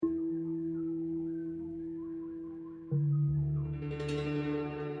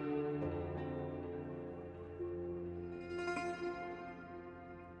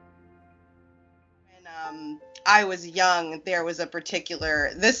I was young, there was a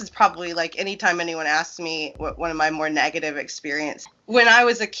particular, this is probably like anytime anyone asks me what one of my more negative experience. When I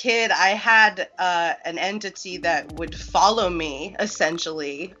was a kid, I had an entity that would follow me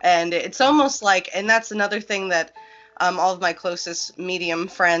essentially. And it's almost like, and that's another thing that all of my closest medium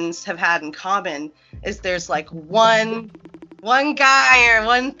friends have had in common, is there's like one guy or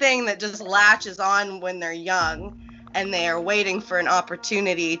one thing that just latches on when they're young, and they are waiting for an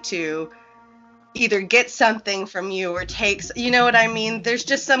opportunity to either get something from you or takes, you know what I mean? There's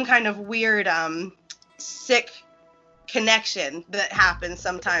just some kind of weird sick connection that happens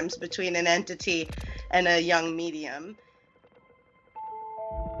sometimes between an entity and a young medium.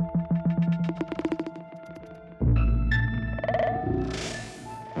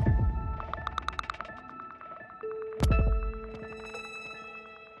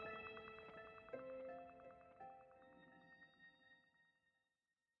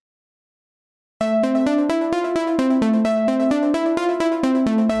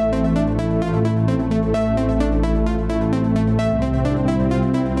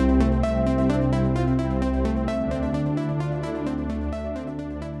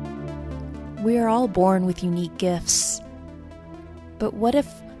 We are all born with unique gifts. But what if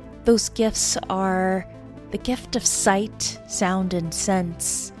those gifts are the gift of sight, sound, and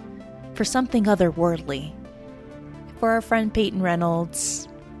sense for something otherworldly? For our friend Peyton Reynolds,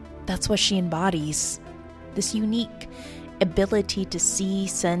 that's what she embodies. This unique ability to see,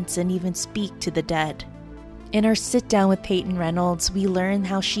 sense, and even speak to the dead. In our sit down with Peyton Reynolds, we learn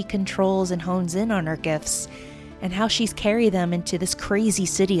how she controls and hones in on her gifts, and how she's carried them into this crazy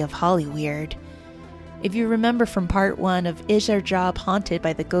city of Hollyweird. If you remember from part 1 of Is Our Job Haunted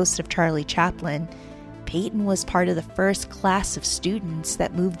by the Ghost of Charlie Chaplin, Peyton was part of the first class of students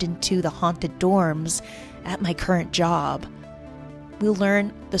that moved into the haunted dorms at my current job. We'll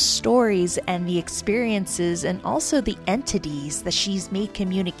learn the stories and the experiences and also the entities that she's made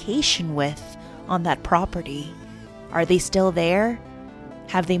communication with on that property. Are they still there?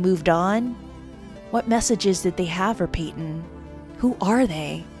 Have they moved on? What messages did they have for Peyton? Who are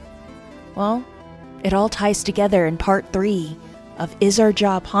they? Well, it all ties together in part 3 of Is Our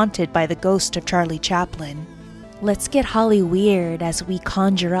Job Haunted by the Ghost of Charlie Chaplin. Let's get Hollyweird as we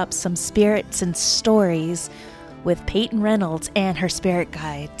conjure up some spirits and stories with Peyton Reynolds and her spirit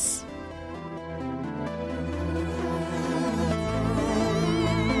guides.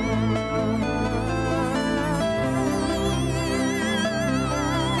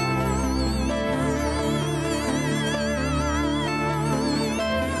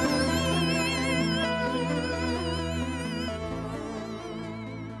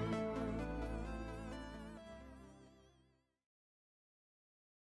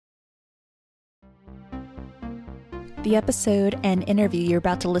 The episode and interview you're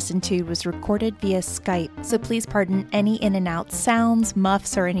about to listen to was recorded via Skype, so please pardon any in and out sounds,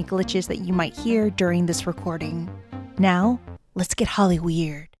 muffs, or any glitches that you might hear during this recording. Now, let's get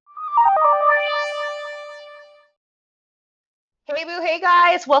Hollyweird. Hey boo, hey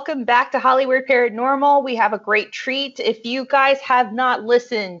guys, welcome back to Hollyweird Paranormal. We have a great treat. If you guys have not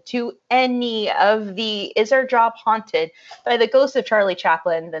listened to any of the Is Our Job Haunted by the Ghost of Charlie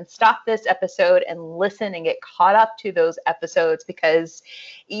Chaplin, then stop this episode and listen and get caught up to those episodes because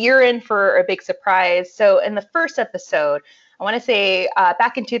you're in for a big surprise. So in the first episode, I want to say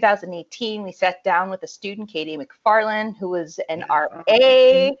back in 2018, we sat down with a student, Katie McFarland, who was an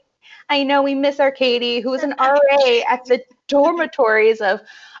RA. I know we miss our Katie, who was an RA at the dormitories of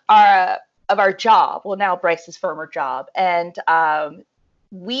our job. Well, now Bryce's former job. And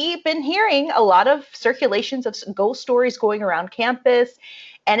we've been hearing a lot of circulations of ghost stories going around campus.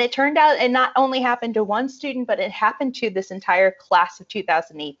 And it turned out it not only happened to one student, but it happened to this entire class of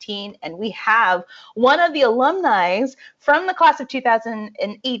 2018. And we have one of the alumni from the class of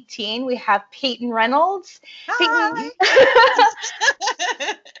 2018. We have Peyton Reynolds. Hi.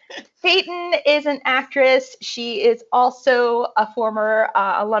 Peyton is an actress. She is also a former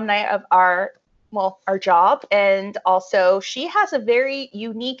alumni of our job. And also she has a very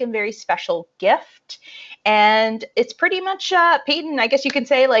unique and very special gift. And it's pretty much, Peyton, I guess you can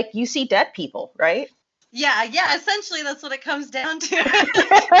say, like, you see dead people, right? Yeah, essentially that's what it comes down to.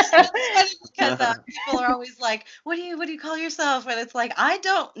 It's funny because people are always like, what do you call yourself? And it's like, I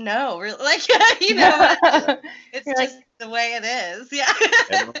don't know. Really, like, you know, it's just the way it is. Yeah.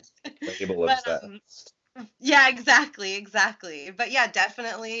 Label of that. Yeah, exactly. But yeah,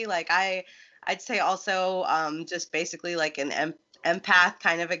 definitely, like, I'd say also just basically like an empath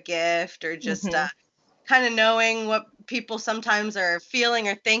kind of a gift, or just kind of knowing what people sometimes are feeling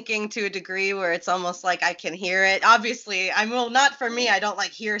or thinking to a degree where it's almost like I can hear it. Obviously, not for me, I don't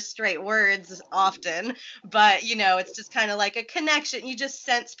like hear straight words often, but it's just kind of like a connection. You just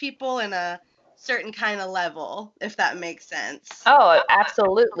sense people in a certain kind of level, if that makes sense. Oh,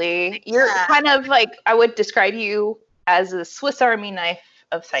 absolutely. You're kind of like, I would describe you as a Swiss Army knife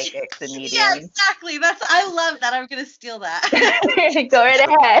of psychics and mediums. Yeah, exactly. I love that. I'm gonna steal that. Go right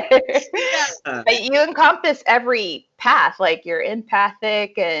ahead. Yeah. But you encompass every path. Like you're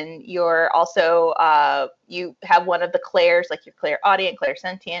empathic, and you're also you have one of the clairs, like you're clairaudient,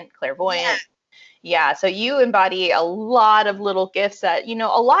 clairsentient, clairvoyant. Yeah, so you embody a lot of little gifts that,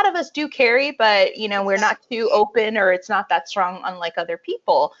 a lot of us do carry, but, we're not too open, or it's not that strong, unlike other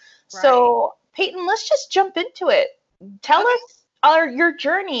people. Right. So, Peyton, let's just jump into it. Tell us your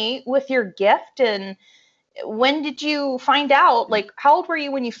journey with your gift, and when did you find out, like, how old were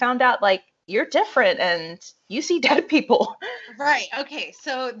you when you found out, like, you're different and you see dead people? Right. Okay.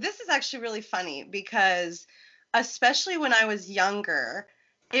 So this is actually really funny because especially when I was younger,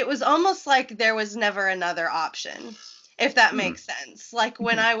 it was almost like there was never another option, if that makes sense. Like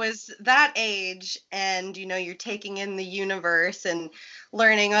when I was that age and, you're taking in the universe and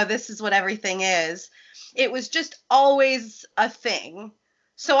learning, oh, this is what everything is. It was just always a thing.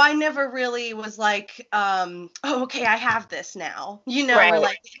 So I never really was like, oh, okay, I have this now, right. Or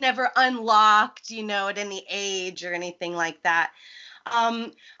like it never unlocked, at any age or anything like that.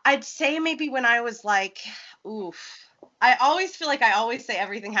 I'd say maybe when I was like, I always feel like I always say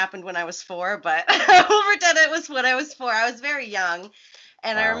everything happened when I was 4, but I'll pretend it was when I was 4. I was very young.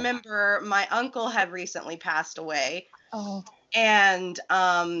 And I remember my uncle had recently passed away. Oh. And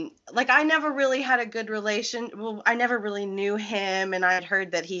I never really had a good relation. Well, I never really knew him, and I had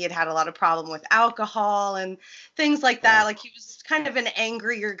heard that he had a lot of problem with alcohol and things like that. Like he was kind of an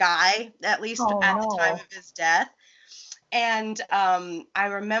angrier guy, at least at the time of his death. And I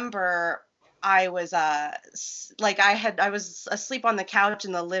remember I was I was asleep on the couch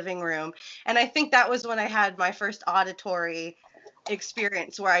in the living room, and I think that was when I had my first auditory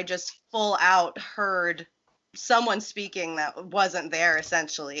experience where I just full out heard someone speaking that wasn't there,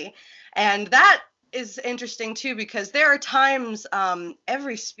 essentially. And that is interesting too, because there are times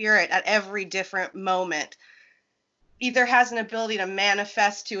every spirit at every different moment either has an ability to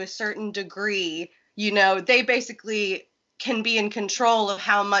manifest to a certain degree. They basically can be in control of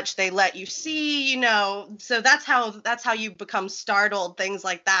how much they let you see, so that's how you become startled, things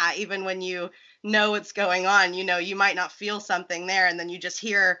like that. Even when you know what's going on, you might not feel something there, and then you just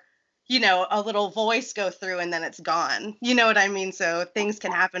hear a little voice go through, and then it's gone. You know what I mean? So things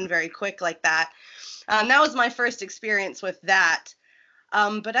can happen very quick like that. That was my first experience with that.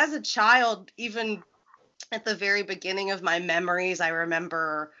 But as a child, even at the very beginning of my memories, I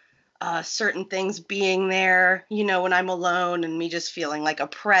remember certain things being there, when I'm alone, and me just feeling like a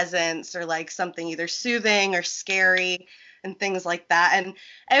presence or like something either soothing or scary and things like that. And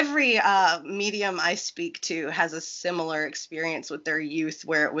every medium I speak to has a similar experience with their youth,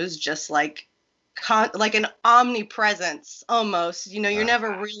 where it was just like an omnipresence almost. You're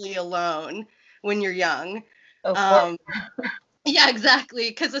never really alone when you're young. Yeah, exactly.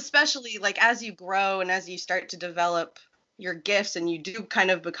 Because especially like as you grow and as you start to develop your gifts, and you do kind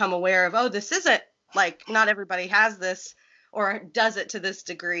of become aware of, oh, this isn't like, not everybody has this or does it to this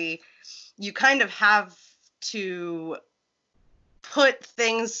degree. You kind of have to put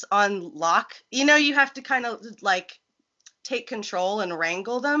things on lock. You have to kind of like take control and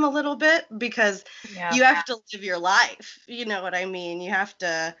wrangle them a little bit, because you have to live your life. You know what I mean? You have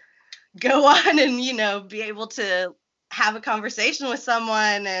to go on and, be able to have a conversation with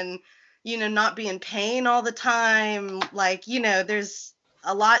someone and, not be in pain all the time. Like, there's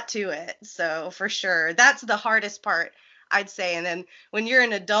a lot to it. So for sure, that's the hardest part, I'd say. And then when you're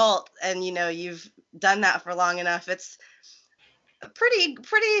an adult and, you've done that for long enough, it's pretty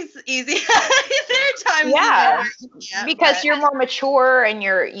easy. There are times because you're more mature, and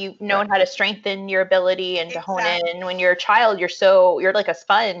you've known how to strengthen your ability and to hone in. And when you're a child, you're like a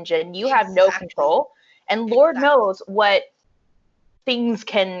sponge, and you have no control. And Lord knows what things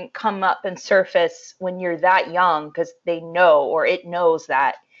can come up and surface when you're that young, because they know, or it knows,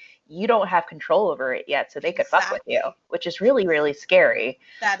 that you don't have control over it yet, so they could fuck with you, which is really, really scary.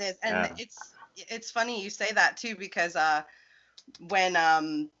 That is. And it's funny you say that too, because when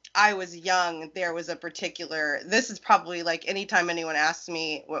I was young, there was a particular, this is probably like anytime anyone asks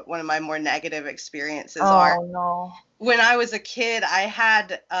me what one of my more negative experiences are. Oh, no. When I was a kid, I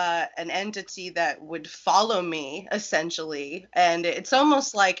had an entity that would follow me, essentially. And it's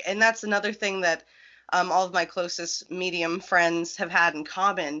almost like, and that's another thing that all of my closest medium friends have had in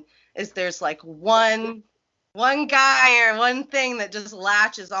common is there's like one guy or one thing that just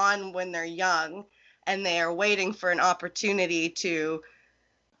latches on when they're young, and they are waiting for an opportunity to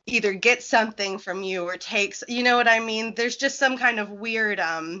either get something from you or takes, you know what I mean? There's just some kind of weird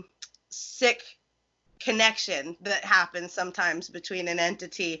sick connection that happens sometimes between an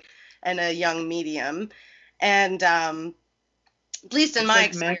entity and a young medium. And at least in my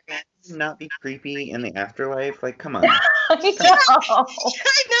experience. Not be creepy in the afterlife? Like, come on. I know. I know,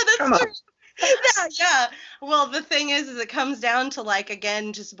 that's Come on. true. Yeah. Well, the thing is it comes down to, like,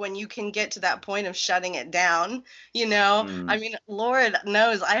 again, just when you can get to that point of shutting it down, you know? I mean, Lord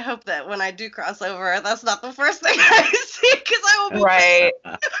knows, I hope that when I do cross over, that's not the first thing I see, because I will be Right.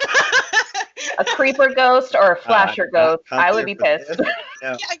 A creeper ghost or a flasher ghost. I would be pissed.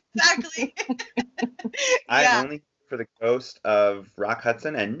 Yeah. Yeah, exactly. I'm only for the ghost of Rock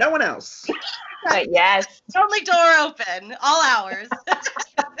Hudson and no one else. Yes. Only door open, all hours.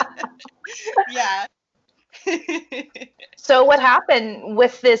 Yeah. So what happened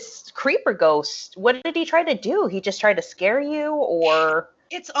with this creeper ghost? What did he try to do? He just tried to scare you, or?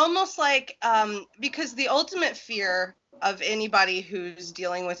 It's almost like, because the ultimate fear of anybody who's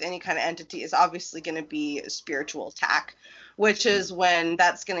dealing with any kind of entity is obviously going to be a spiritual attack, which is when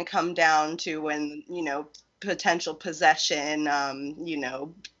that's going to come down to when, you know, potential possession, you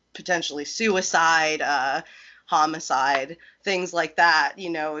know, potentially suicide, homicide, things like that, you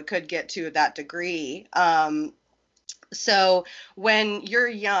know, it could get to that degree. So when you're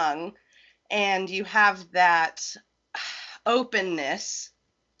young and you have that openness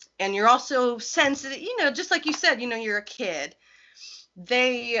and you're also sensitive, you know, just like you said, you know, you're a kid,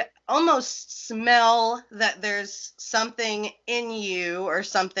 they almost smell that there's something in you or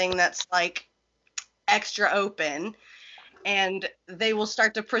something that's like extra open, and they will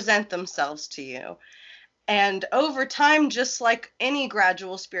start to present themselves to you. And over time, just like any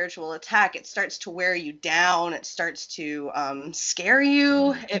gradual spiritual attack, it starts to wear you down. It starts to scare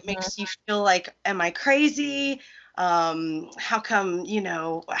you. It makes you feel like, am I crazy? How come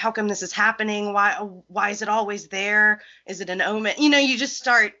this is happening? Why is it always there? Is it an omen? You know, you just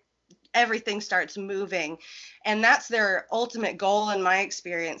everything starts moving. And that's their ultimate goal, in my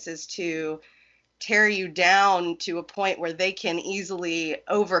experience, is to tear you down to a point where they can easily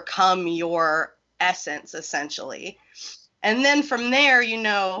overcome your essence, essentially. And then from there, you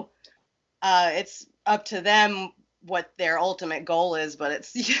know, it's up to them what their ultimate goal is, but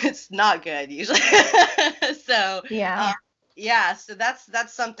it's not good usually. So so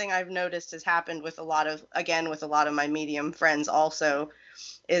that's something I've noticed has happened with a lot of my medium friends also,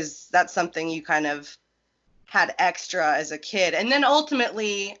 is that's something you kind of had extra as a kid. And then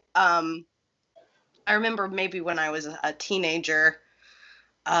ultimately, I remember maybe when I was a teenager,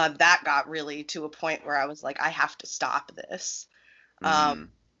 that got really to a point where I was like, I have to stop this.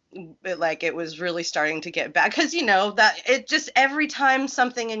 It was really starting to get bad, because, you know, that it just, every time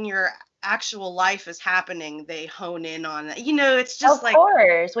something in your actual life is happening, they hone in on it. You know, it's just of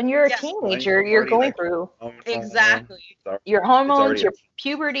course, when you're a teenager, you're going through exactly your hormones, your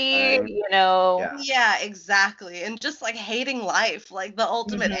puberty, you know. Yeah, exactly. And just like hating life, like the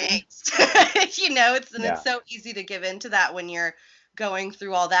ultimate angst. You know, it's so easy to give into that when you're going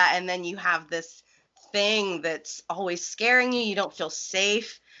through all that, and then you have this thing that's always scaring you. You don't feel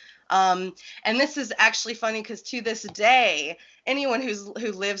safe. And this is actually funny, because to this day, anyone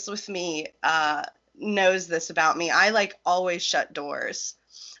who lives with me knows this about me. I like always shut doors.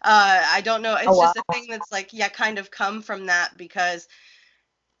 I don't know. It's just a thing that's like, kind of come from that, because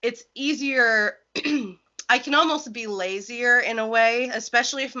it's easier. I can almost be lazier in a way,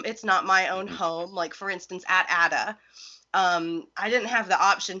 especially if it's not my own home. Like, for instance, at ADA, I didn't have the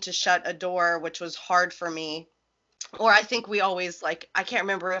option to shut a door, which was hard for me. Or I think we always, like, I can't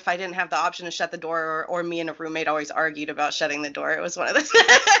remember if I didn't have the option to shut the door, or me and a roommate always argued about shutting the door. It was one of those.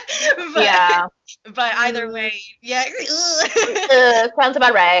 But either way, sounds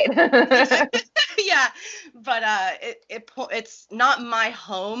about right. Yeah, but it's not my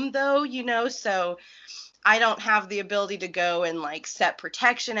home though, you know, so I don't have the ability to go and like set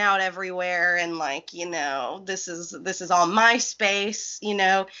protection out everywhere, and like, you know, this is all my space, you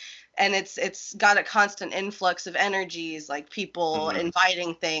know. And it's got a constant influx of energies, like people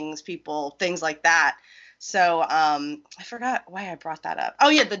inviting things like that. So I forgot why I brought that up. Oh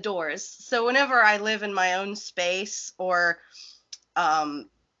yeah, the doors. So whenever I live in my own space, or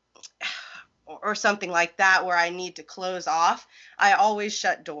something like that where I need to close off, I always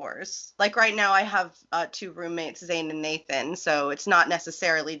shut doors. Like right now I have 2 roommates, Zane and Nathan, so it's not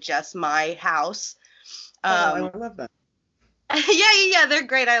necessarily just my house. I love that. Yeah, they're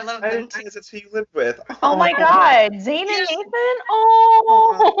great. I love I them didn't too. realize that's who you lived with. Oh my God, Zane and Nathan!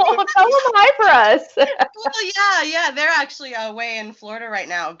 Oh, tell them hi for us. Well, yeah, they're actually away in Florida right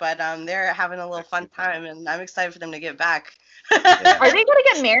now, but they're having a little fun time, and I'm excited for them to get back. Are they gonna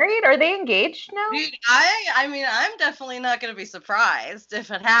get married? Are they engaged now? Dude, I mean, I'm definitely not gonna be surprised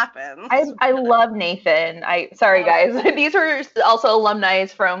if it happens. I love Nathan. Sorry guys, these were also alumni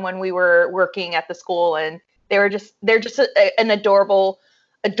from when we were working at the school, and they're just an adorable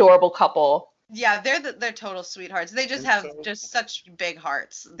couple. Yeah, they're total sweethearts. They just have just such big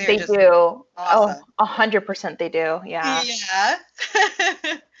hearts. They just do. Awesome. 100% they do. Yeah. Yeah.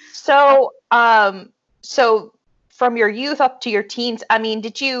 So, so from your youth up to your teens, I mean,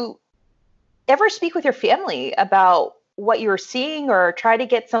 did you ever speak with your family about what you were seeing, or try to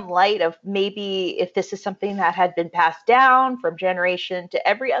get some light of maybe if this is something that had been passed down from generation to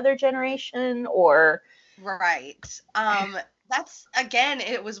every other generation, or? Right. That's, again,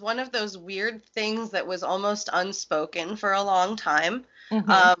 it was one of those weird things that was almost unspoken for a long time.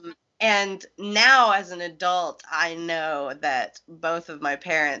 And now as an adult, I know that both of my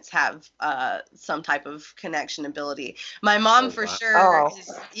parents have some type of connection ability. My mom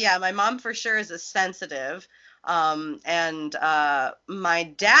my mom for sure is a sensitive. And my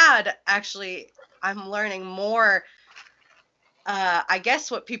dad, actually, I'm learning more, I guess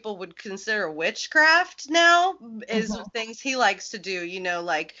what people would consider witchcraft now is things he likes to do,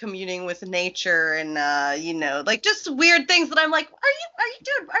 like communing with nature and, like just weird things that I'm like, are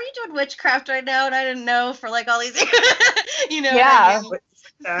you doing witchcraft right now? And I didn't know for like all these years, Yeah. But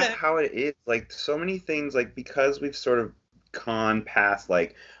that's how it is. Like so many things, like because we've sort of gone past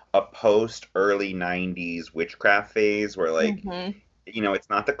like a post early 90s witchcraft phase where like, it's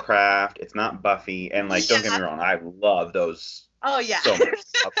not The Craft, it's not Buffy. And like, don't get me wrong, I love those. Oh yeah. So much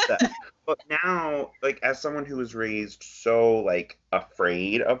upset. But now, like as someone who was raised so like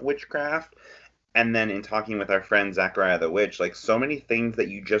afraid of witchcraft, and then in talking with our friend Zachariah the Witch, like so many things that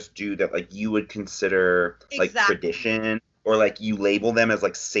you just do that like you would consider like tradition, or like you label them as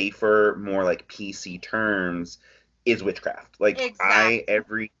like safer, more like PC terms, is witchcraft. Like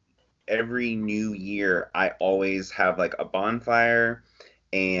every new year I always have like a bonfire,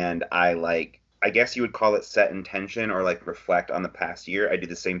 and I guess you would call it set intention or like reflect on the past year. I do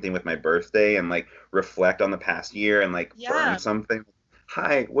the same thing with my birthday and like reflect on the past year and like burn something.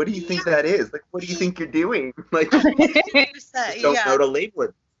 Hi, what do you think that is? Like, what do you think you're doing? Like, just don't know to label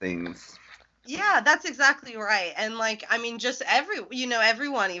it things. Yeah, that's exactly right. And like, I mean, just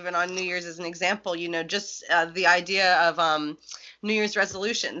everyone, even on New Year's as an example, just the idea of New Year's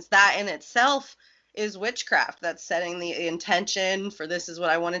resolutions, that in itself is witchcraft. That's setting the intention for this is what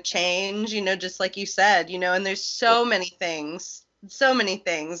I want to change, just like you said, and there's so many things.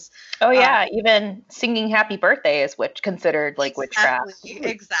 Oh yeah, even singing happy birthday is considered like witchcraft.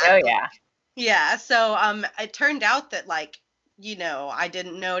 Exactly. Oh yeah. Yeah, so it turned out that like, I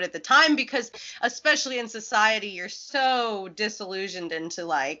didn't know it at the time because especially in society you're so disillusioned into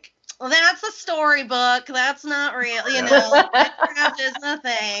like, well, that's a storybook. That's not real, witchcraft is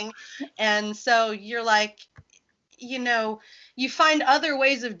nothing. And so you're like, you find other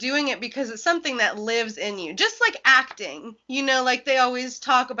ways of doing it because it's something that lives in you. Just like acting, like they always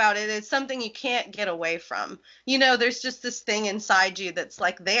talk about it. It's something you can't get away from. There's just this thing inside you that's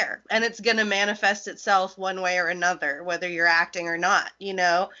like there, and it's going to manifest itself one way or another, whether you're acting or not,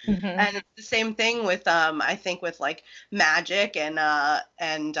 And it's the same thing with, I think with like magic and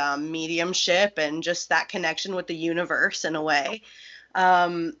mediumship and just that connection with the universe in a way.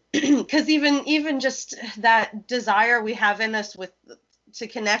 Because even just that desire we have in us to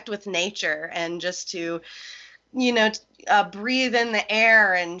connect with nature and just to breathe in the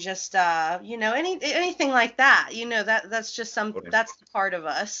air and just anything like that, that's just that's the part of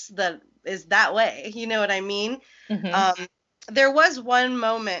us that is that way, you know what I mean? There was one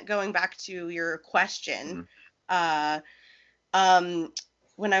moment, going back to your question, when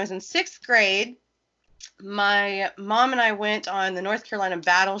I was in 6th grade, my mom and I went on the North Carolina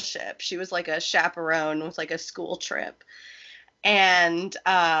Battleship. She was like a chaperone with like a school trip. And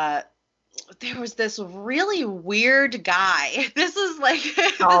there was this really weird guy. This is like...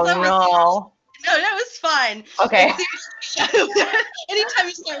 Oh, no. No, that was fine. Okay. Anytime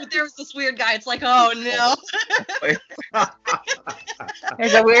you start with there was this weird guy, it's like, oh, no.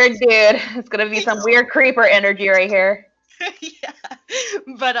 There's a weird dude. It's going to be some weird creeper energy right here. Yeah.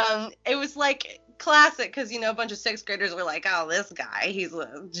 But it was like... classic because, a bunch of sixth graders were like, oh, this guy, he's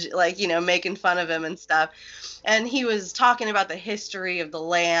like, making fun of him and stuff. And he was talking about the history of the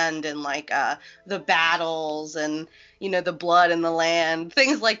land and like the battles and, the blood in the land,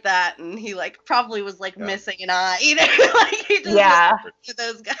 things like that. And he like probably was like missing an eye, like he just was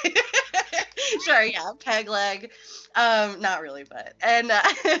those guys. Sure, yeah, peg leg. Not really, but. And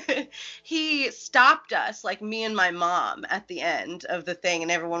he stopped us, like me and my mom, at the end of the thing,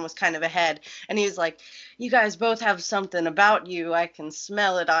 and everyone was kind of ahead. And he was like, you guys both have something about you. I can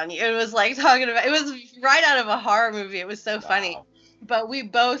smell it on you. It was like talking about, it was right out of a horror movie. It was so funny. But we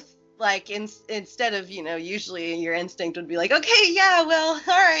both, like, instead of, usually your instinct would be like, okay, yeah, well,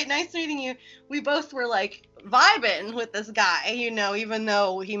 all right, nice meeting you. We both were like vibing with this guy, even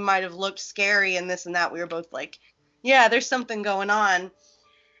though he might have looked scary and this and that. We were both like, yeah, there's something going on.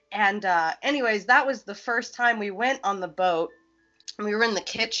 And anyways, that was the first time we went on the boat. And we were in the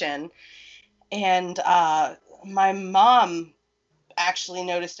kitchen. And my mom actually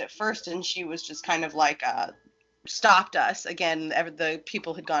noticed it first, and she was just kind of like stopped us. Again, the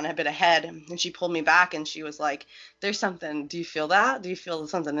people had gone a bit ahead, and she pulled me back, and she was like, there's something. Do you feel that? Do you feel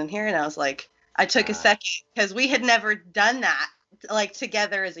something in here? And I was like, I took a second, because we had never done that, like,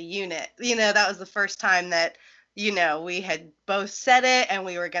 together as a unit. That was the first time that, we had both said it, and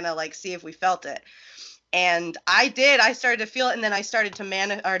we were going to, like, see if we felt it. And I did. I started to feel it, and then I started to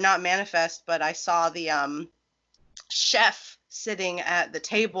not manifest, but I saw the chef sitting at the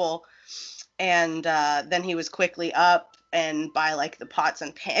table, and then he was quickly up and by, like, the pots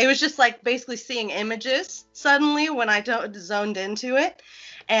and pans. It was just, like, basically seeing images suddenly when I zoned into it.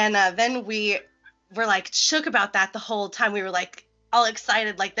 And then we were, like, shook about that the whole time. We were, like, all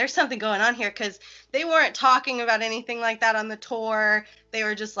excited, like, there's something going on here, because they weren't talking about anything like that on the tour. They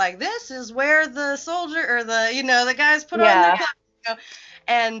were just like, this is where the soldier or the guys put on their clothes.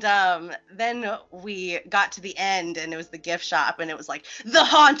 And then we got to the end, and it was the gift shop, and it was like, the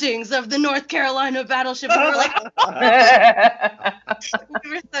hauntings of the North Carolina battleship. And we were like,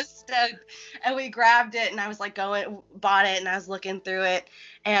 we were so stoked. And we grabbed it, and I was like, bought it, and I was looking through it.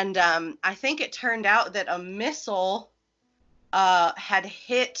 And I think it turned out that a missile had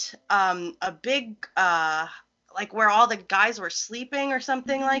hit a big, like where all the guys were sleeping or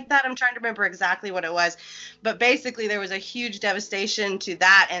something like that. I'm trying to remember exactly what it was. But basically there was a huge devastation to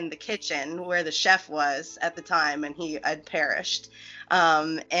that and the kitchen where the chef was at the time, and he had perished.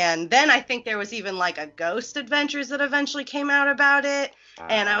 And then I think there was even like a Ghost Adventures that eventually came out about it.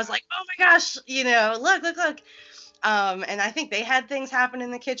 And I was like, oh my gosh, look. And I think they had things happen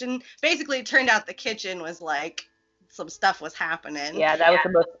in the kitchen. Basically, it turned out the kitchen was like, some stuff was happening. Yeah, that was the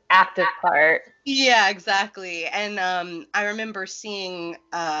most active part. Yeah, exactly. And I remember seeing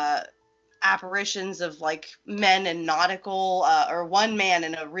apparitions of like men in nautical, or one man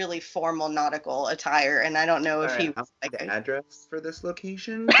in a really formal nautical attire, and I don't know if he was like the address for this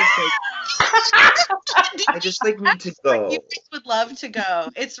location. I just like need to go. You guys would love to go.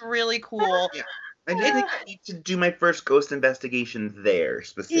 It's really cool. Yeah. I just think I need to do my first ghost investigation there,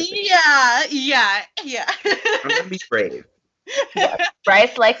 specifically. Yeah. I'm gonna be brave. Yeah.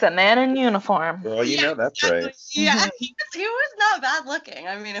 Bryce likes a man in uniform. Well, you know that's exactly. right. Yeah, he was not bad looking.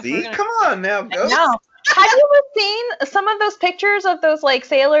 I mean, if See, we're gonna... come on now, ghost. No. Have you ever seen some of those pictures of those like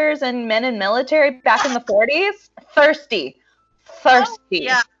sailors and men in military back in the 40s? Thirsty. Oh,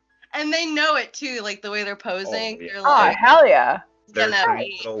 yeah, and they know it too, like the way they're posing. Oh, yeah. They're like, hell yeah. Their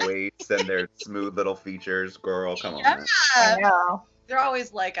tiny little waists and their smooth little features, girl. Come on. Man. I know. They're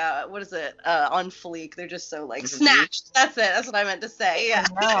always like, on fleek. They're just so like snatched. That's it. That's what I meant to say. Yeah.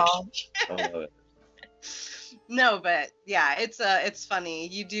 I know. No, but yeah, it's funny.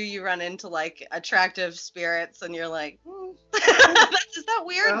 You run into like attractive spirits, and you're like, is that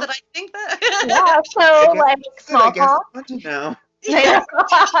weird that I think that? Yeah. So like small talk. No.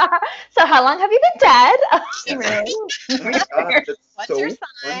 So how long have you been dead? Oh my God, what's so your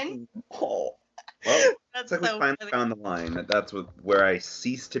sign? Oh. Well, That's it's like so we finally funny. found the line. That's where I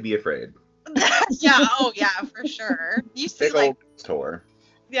cease to be afraid. Yeah. Oh yeah, for sure. You see, Big like, old tour.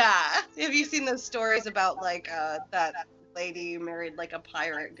 yeah. Have you seen those stories about like that lady married like a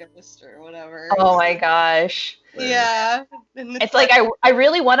pirate ghost or whatever? Oh my gosh. Yeah. And It's like I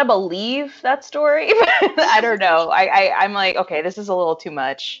really want to believe that story. I don't know. I'm like, okay, this is a little too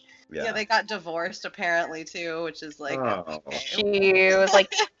much. Yeah, they got divorced apparently too, which is like She was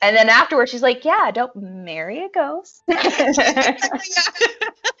like, and then afterwards she's like, yeah, don't marry a ghost.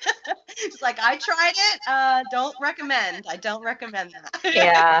 She's like, I tried it. Don't recommend. I don't recommend that.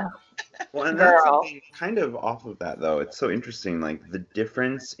 Yeah. Well, and that's something kind of off of that though. It's so interesting, like the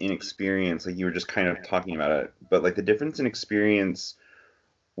difference in experience. Like you were just kind of talking about it, but like the difference in experience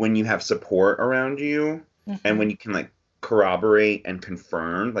when you have support around you and when you can like corroborate and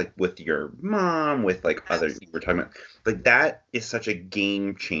confirm, like with your mom, with like other you were talking about, like that is such a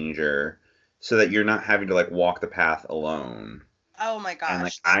game changer, so that you're not having to like walk the path alone. Oh my gosh. And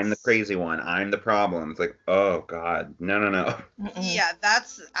like I'm the crazy one, I'm the problem. It's like, oh God, no. Yeah,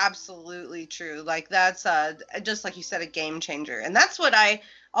 that's absolutely true. Like that's just like you said, a game changer. And that's what I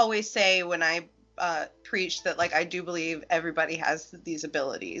always say when I preach that, like, I do believe everybody has these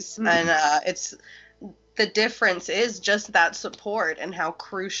abilities. And it's the difference is just that support and how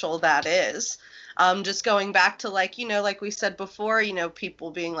crucial that is. Just going back to, like, you know, like we said before, you know, people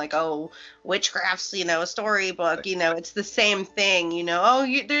being like, oh, witchcraft's, you know, a storybook, you know, it's the same thing, you know, oh,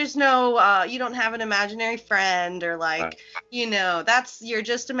 there's no, you don't have an imaginary friend, or like, you know, you're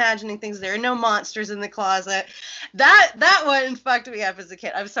just imagining things. There are no monsters in the closet. That one fucked me up as a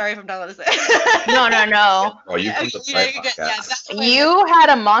kid. I'm sorry if I'm not allowed to say. No. Oh, you come to the podcast. You had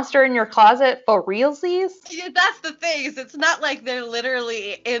a monster in your closet for realsies? Yeah, that's the thing, is it's not like they're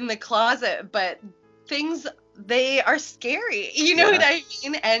literally in the closet, but things, they are scary, you know what I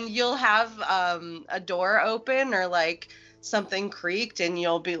mean? And you'll have a door open or like something creaked, and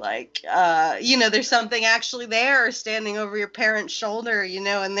you'll be like, you know, there's something actually there, or standing over your parent's shoulder, you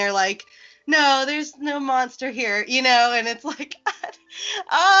know, and they're like, no, there's no monster here, you know, and it's like,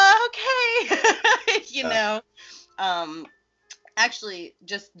 okay, you know. Actually,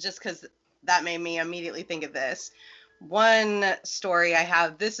 just because that made me immediately think of this. One story I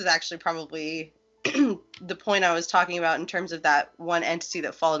have, this is actually probably the point I was talking about in terms of that one entity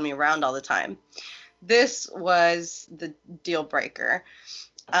that followed me around all the time. This was the deal breaker.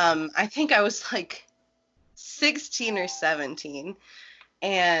 I think I was like 16 or 17,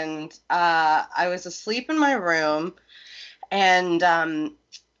 and I was asleep in my room, and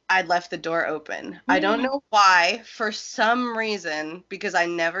I'd left the door open. I don't know why, for some reason, because I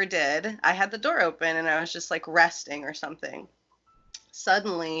never did. I had the door open and I was just like resting or something.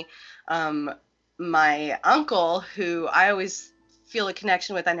 Suddenly, my uncle, who I always feel a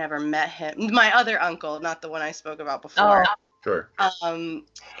connection with, I never met him. My other uncle, not the one I spoke about before. Oh, sure.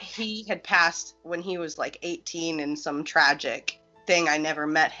 He had passed when he was like 18 in some tragic thing. I never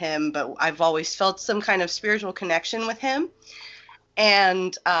met him, but I've always felt some kind of spiritual connection with him.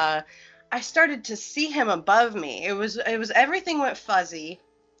 And I started to see him above me. It was everything went fuzzy,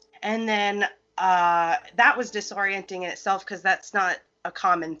 and then that was disorienting in itself, because that's not a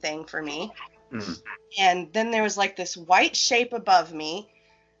common thing for me. And then there was like this white shape above me,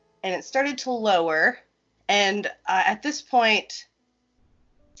 and it started to lower. And at this point,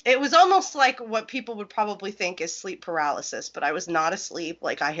 it was almost like what people would probably think is sleep paralysis, but I was not asleep.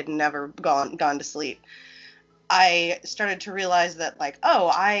 Like, I had never gone to sleep. I started to realize that, like, oh,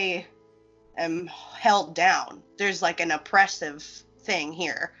 I am held down. There's like an oppressive thing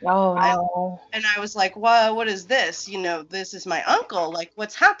here. Oh, no. And I was like, well, what is this? You know, this is my uncle. Like,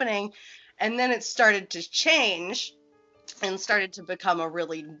 what's happening? And then it started to change and started to become a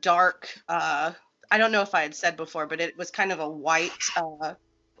really dark, I don't know if I had said before, but it was kind of a white,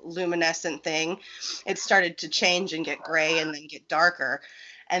 luminescent thing. It started to change and get gray and then get darker.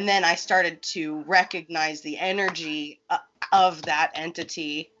 And then I started to recognize the energy of that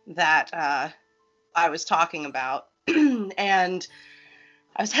entity that I was talking about. And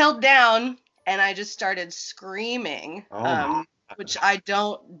I was held down, and I just started screaming, which I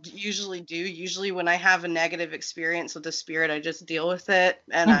don't usually do. Usually when I have a negative experience with the spirit, I just deal with it.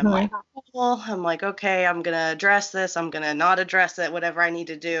 And I'm like, cool. I'm like, okay, I'm going to address this. I'm going to not address it, whatever I need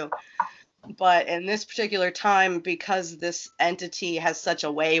to do. But in this particular time, because this entity has such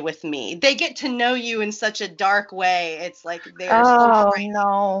a way with me, they get to know you in such a dark way. It's like they're so afraid.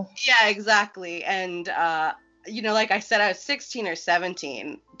 No. Yeah, exactly. And, you know, like I said, I was 16 or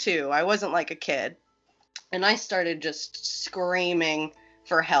 17 too. I wasn't like a kid. And I started just screaming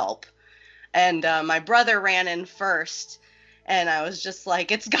for help. And my brother ran in first. And I was just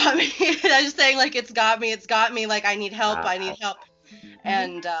like, it's got me. I was saying, like, it's got me. Like, I need help.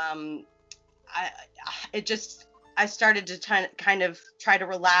 And I started to kind of try to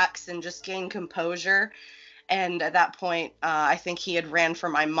relax and just gain composure. And at that point, I think he had ran for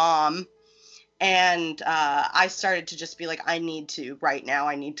my mom. And I started to just be like, I need to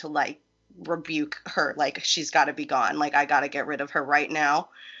like rebuke her. Like, she's got to be gone. Like, I got to get rid of her right now.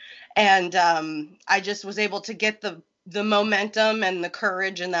 And I just was able to get the momentum and the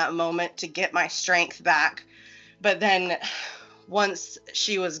courage in that moment to get my strength back. But then once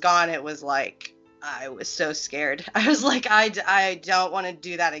she was gone, it was like, I was so scared. I was like, I don't want to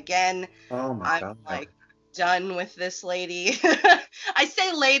do that again. Oh my God. Like, done with this lady. I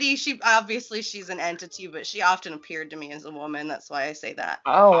say lady, she's an entity, but she often appeared to me as a woman. That's why I say that.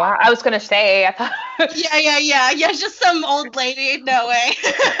 Oh wow! I was gonna say, I thought. Yeah, just some old lady. No way.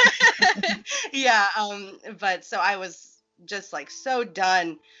 Yeah, but so I was just like so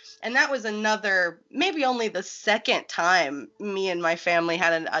done. And that was maybe only the second time me and my family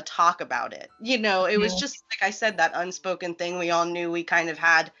had a talk about it. It was just, like I said, that unspoken thing. We all knew we kind of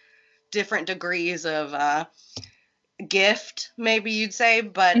had different degrees of gift, maybe you'd say.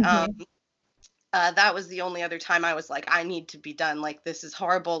 But that was the only other time I was like, I need to be done. Like, this is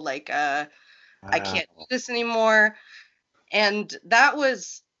horrible. Like, I can't do this anymore. And that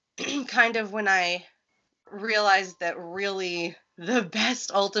was kind of when I realized that really the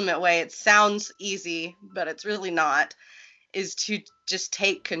best ultimate way, it sounds easy, but it's really not, is to just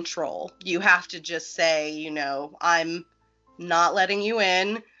take control. You have to just say, I'm not letting you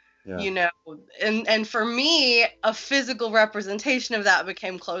in, and for me, a physical representation of that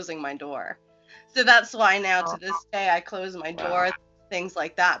became closing my door. So that's why now to this day, I close my door, things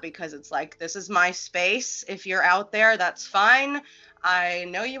like that, because it's like, this is my space. If you're out there, that's fine. I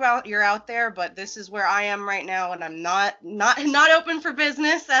know you're out there, but this is where I am right now, and I'm not open for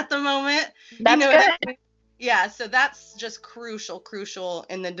business at the moment. That's good. Yeah, so that's just crucial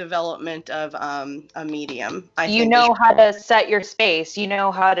in the development of a medium. You know how to set your space. You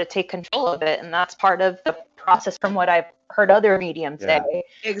know how to take control of it, and that's part of the process from what I've heard other mediums say.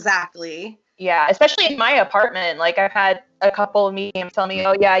 Exactly. Yeah, especially in my apartment. Like, I've had a couple of mediums tell me,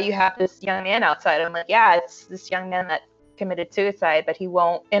 oh, yeah, you have this young man outside. I'm like, yeah, it's this young man that committed suicide, but he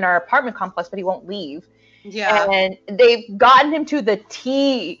won't, in our apartment complex, but he won't leave. Yeah. And they've gotten him to the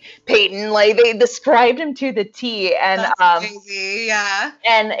T, Peyton. Like, they described him to the T. And that's crazy. Yeah.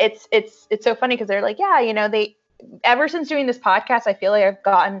 And it's so funny because they're like, yeah, they, ever since doing this podcast, I feel like I've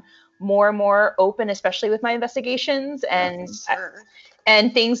gotten more and more open, especially with my investigations, and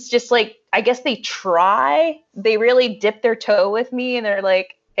and things just like, I guess they really dip their toe with me, and they're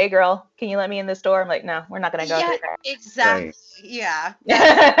like, hey girl, can you let me in this door? I'm like, no, we're not gonna go through there. Exactly. Right. Yeah.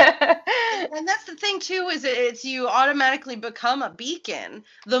 And that's the thing too, is it's you automatically become a beacon.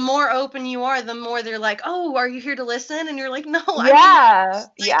 The more open you are, the more they're like, oh, are you here to listen? And you're like, no.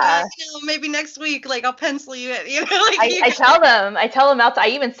 Maybe next week, like, I'll pencil you in. I tell them outside. I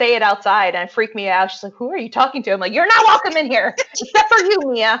even say it outside, and freak me out. She's like, who are you talking to? I'm like, you're not welcome in here, except for you,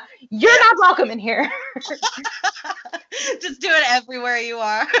 Mia. You're not welcome in here. Just do it everywhere you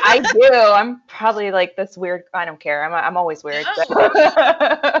are. I do. I'm probably like this weird. I don't care. I'm always weird. But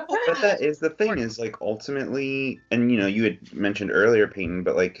that is the thing, is like, ultimately, and you had mentioned earlier, Peyton,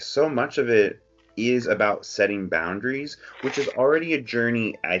 but like, so much of it is about setting boundaries, which is already a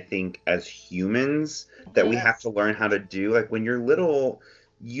journey, I think, as humans, that we have to learn how to do. Like, when you're little,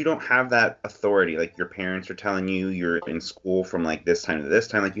 you don't have that authority. Like, your parents are telling you you're in school from like this time to this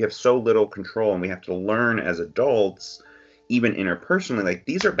time. Like, you have so little control, and we have to learn as adults, even interpersonally, like,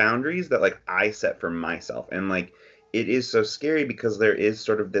 these are boundaries that like I set for myself. And like, it is so scary because there is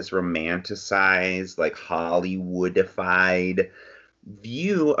sort of this romanticized, like, Hollywoodified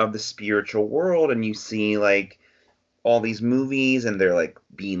view of the spiritual world, and you see like all these movies, and they're like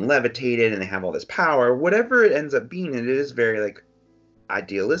being levitated, and they have all this power, whatever it ends up being. And it is very like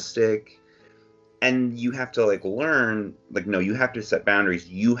idealistic, and you have to like learn, like, no, you have to set boundaries.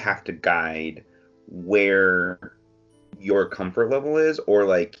 You have to guide where your comfort level is, or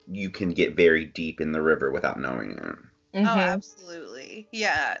like you can get very deep in the river without knowing it. Oh, absolutely.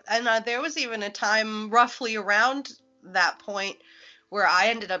 Yeah. And there was even a time roughly around that point where I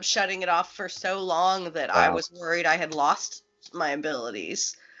ended up shutting it off for so long that I was worried I had lost my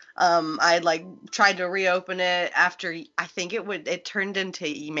abilities. I like tried to reopen it after, I think it turned into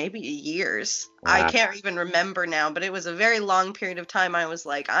maybe years. Wow. I can't even remember now, but it was a very long period of time. I was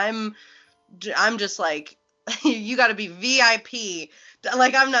like, I'm just like, you got to be VIP.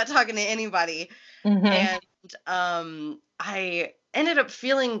 Like, I'm not talking to anybody. And I ended up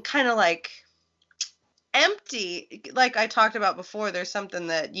feeling kind of like empty. Like I talked about before, there's something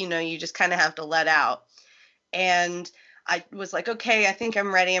that, you just kind of have to let out. And I was like, okay, I think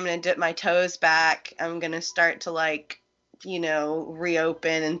I'm ready. I'm going to dip my toes back. I'm going to start to like,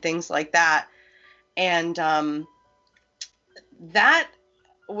 reopen and things like that. And that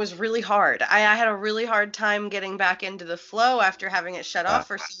was really hard. I had a really hard time getting back into the flow after having it shut off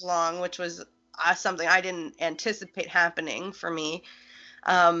for so long, which was something I didn't anticipate happening for me.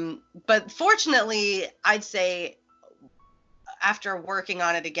 But fortunately, I'd say after working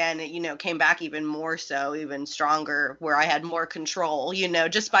on it again, it, came back even more so, even stronger, where I had more control,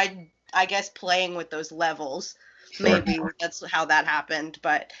 just by, I guess, playing with those levels. Sure. Maybe that's how that happened.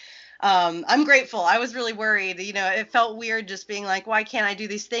 But I'm grateful. I was really worried. It felt weird just being like, why can't I do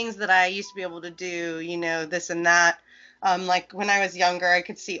these things that I used to be able to do, this and that. Like when I was younger, I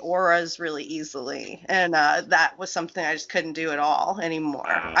could see auras really easily. And that was something I just couldn't do at all anymore.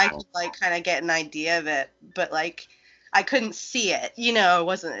 I could like kind of get an idea of it, but like I couldn't see it. It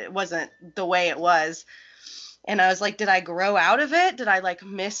wasn't the way it was. And I was like, did I grow out of it? Did I like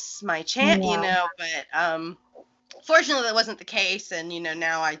miss my chant? Yeah. But fortunately that wasn't the case. And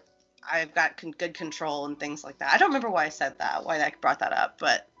now I've got good control and things like that. I don't remember why I said that, why I brought that up,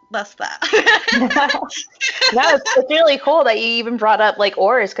 but that's that. No, it's really cool that you even brought up like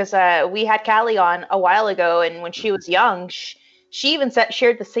auras, because we had Callie on a while ago, and when she was young, she even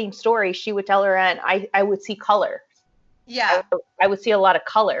shared the same story. She would tell her aunt, I would see color. Yeah. I would see a lot of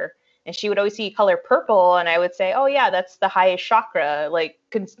color, and she would always see color purple, and I would say, oh yeah, that's the highest chakra, like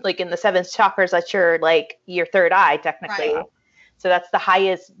in the 7 chakras, that's your third eye technically. Right. So that's the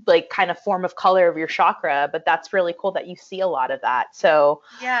highest like kind of form of color of your chakra, but that's really cool that you see a lot of that. So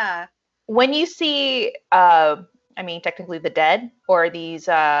Yeah. when you see technically the dead or these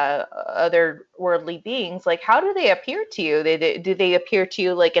other worldly beings, like how do they appear to you? Do they appear to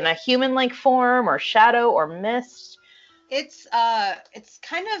you like in a human like form or shadow or mist? It's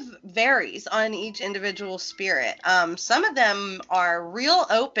kind of varies on each individual spirit. Some of them are real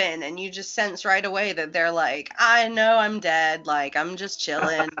open, and you just sense right away that they're like, I know I'm dead, like I'm just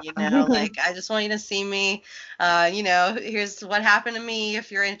chilling, like I just want you to see me. Here's what happened to me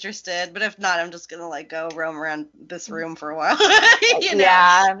if you're interested, but if not, I'm just gonna like go roam around this room for a while.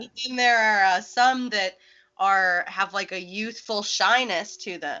 Yeah. And there are some that have like a youthful shyness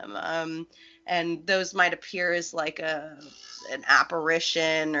to them. And those might appear as like an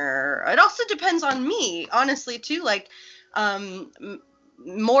apparition, or it also depends on me, honestly, too. Like,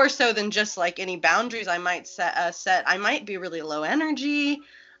 more so than just like any boundaries I might set. I might be really low energy.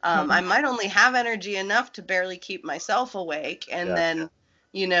 I might only have energy enough to barely keep myself awake, and then,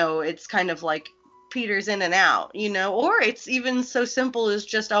 it's kind of like peters in and out, or it's even so simple as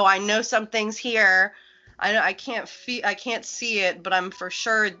just, I know something's here. I can't see it, but I'm for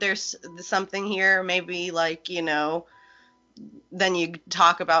sure there's something here. Maybe like, then you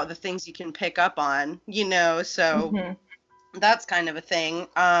talk about the things you can pick up on, so that's kind of a thing.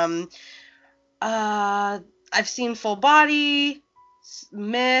 I've seen full body,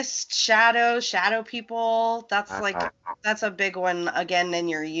 mist, shadow people. That's a big one again in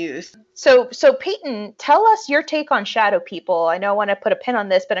your youth. So Peyton, tell us your take on shadow people. I know I want to put a pin on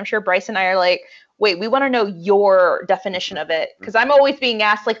this, but I'm sure Bryce and I are like, wait, we want to know your definition of it, because I'm always being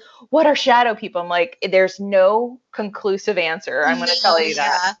asked like, what are shadow people? I'm like, there's no conclusive answer. I'm going to tell you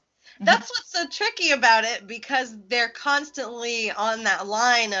that. That's what's so tricky about it, because they're constantly on that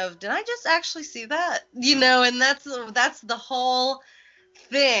line of, did I just actually see that? And that's the whole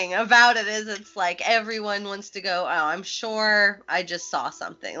thing about it, is it's like everyone wants to go, oh, I'm sure I just saw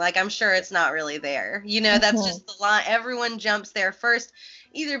something. Like, I'm sure it's not really there. That's just the line. Everyone jumps there first,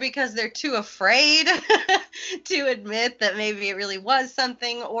 either because they're too afraid to admit that maybe it really was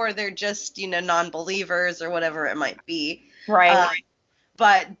something, or they're just, non-believers or whatever it might be. Right.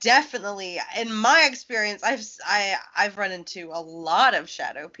 But definitely, in my experience, I've run into a lot of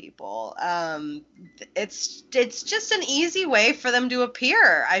shadow people. It's just an easy way for them to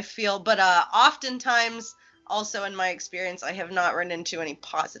appear, I feel. But oftentimes, also in my experience, I have not run into any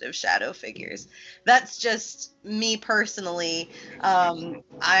positive shadow figures. That's just me personally.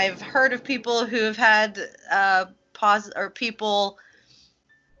 I've heard of people who have had people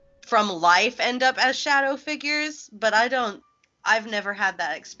from life end up as shadow figures, but I've never had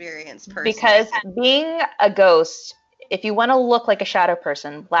that experience personally. Because being a ghost, if you want to look like a shadow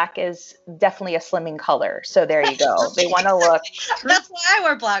person, black is definitely a slimming color. So there you go. They want to look. That's why I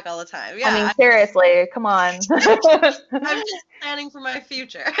wear black all the time. Yeah. I mean, seriously, come on. I'm just planning for my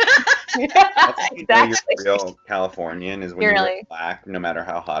future. That's how you know you're real Californian, is when you wear black, no matter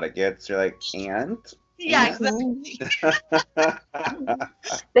how hot it gets. You're like, and? Yeah, exactly.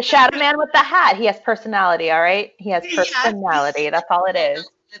 The shadow man with the hat, he has personality, all right? He has personality. That's all it is.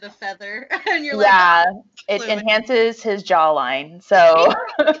 The feather. And you're it enhances his jawline. So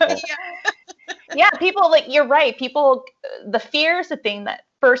yeah, people, like, you're right. People, the fear is the thing that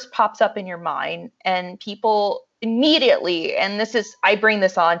first pops up in your mind, and people immediately, and I bring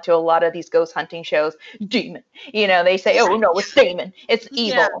this on to a lot of these ghost hunting shows, demon. They say, oh no, it's demon. It's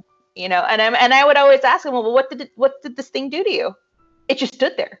evil. And I would always ask them, well, what did this thing do to you? It just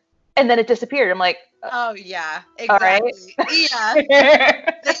stood there, and then it disappeared. I'm like, oh yeah, exactly. All right. Yeah.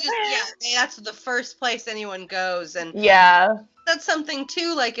 That's the first place anyone goes, and that's something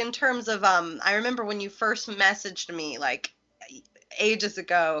too. Like, in terms of I remember when you first messaged me, like, ages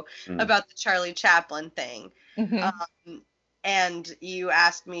ago about the Charlie Chaplin thing. And you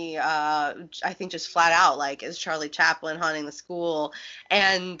asked me, I think just flat out, like, is Charlie Chaplin haunting the school?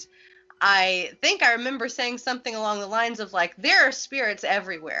 And I think I remember saying something along the lines of, like, there are spirits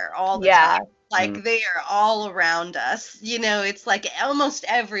everywhere all the time. Like, they are all around us. You know, it's like almost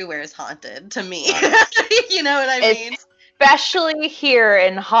everywhere is haunted to me. You know what I mean? Especially here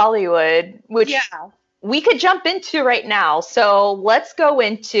in Hollywood, which we could jump into right now. So let's go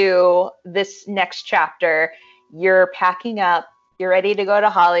into this next chapter. You're packing up, you're ready to go to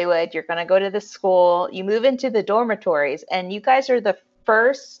Hollywood, you're going to go to the school, you move into the dormitories, and you guys are the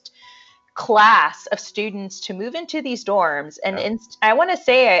first class of students to move into these dorms. And I want to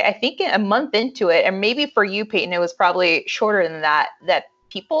say, I think a month into it, and maybe for you, Peyton, it was probably shorter than that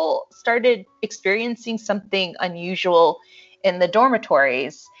people started experiencing something unusual in the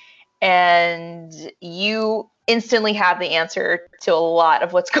dormitories. And you instantly have the answer to a lot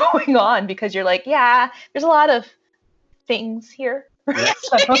of what's going on, because you're like, yeah, there's a lot of things here.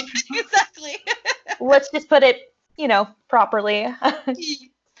 So, exactly. Let's just put it, properly.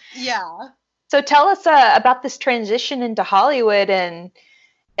 Yeah. So tell us about this transition into Hollywood and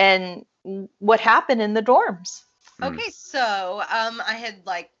what happened in the dorms. Okay, so I had,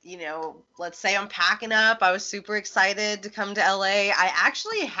 like, let's say I'm packing up. I was super excited to come to LA. I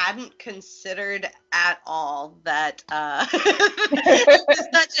actually hadn't considered at all that this is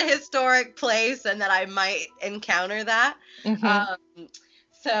such a historic place and that I might encounter that.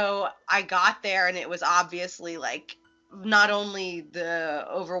 So I got there, and it was obviously, like, not only the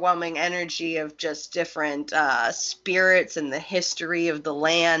overwhelming energy of just different spirits and the history of the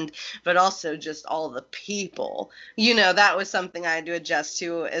land, but also just all the people. That was something I had to adjust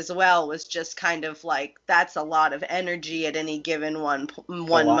to as well, was just kind of like, that's a lot of energy at any given one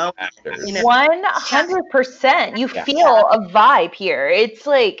moment. 100%. You feel a vibe here. It's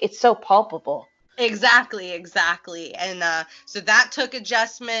like, it's so palpable. Exactly. And so that took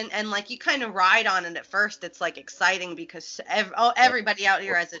adjustment, and, like, you kind of ride on it at first. It's, like, exciting because everybody out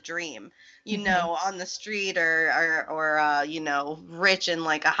here has a dream, on the street or rich in,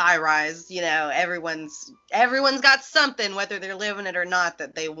 like, a high rise. Everyone's got something, whether they're living it or not,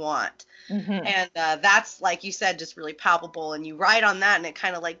 that they want. And that's, like you said, just really palpable, and you ride on that, and it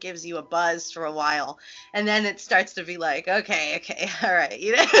kind of, like, gives you a buzz for a while, and then it starts to be like, okay, all right,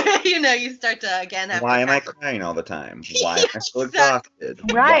 you start to again have. Why am I crying all the time? Why am I so exhausted?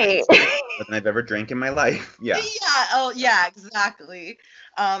 Right. More than I've ever drank in my life. Yeah. Yeah. Oh, yeah. Exactly.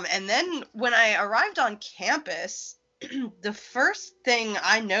 And then when I arrived on campus, the first thing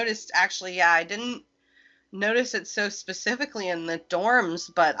I noticed, actually, I didn't notice it so specifically in the dorms,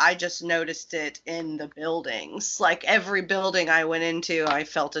 but I just noticed it in the buildings. Like, every building I went into, I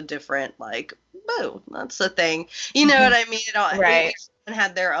felt a different, like, whoa, that's the thing. You know what I mean? Right. It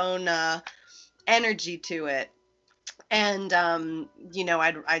had their own energy to it. And,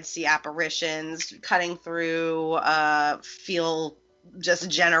 I'd see apparitions cutting through, feel just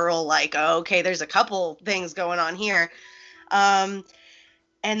general, like, oh, okay, there's a couple things going on here.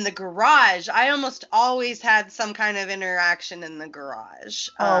 And the garage, I almost always had some kind of interaction in the garage.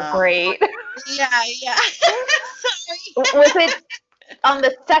 Oh, great. Yeah. Sorry. Was it on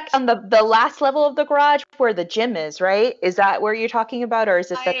the last level of the garage where the gym is, right? Is that where you're talking about, or is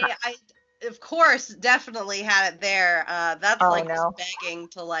it I of course, definitely had it there. That's just begging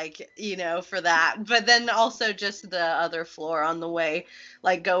to, like, for that. But then also just the other floor on the way,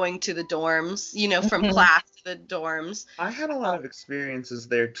 like, going to the dorms, from class to the dorms. I had a lot of experiences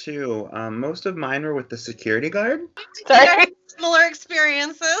there too. Most of mine were with the security guard. Sorry. Similar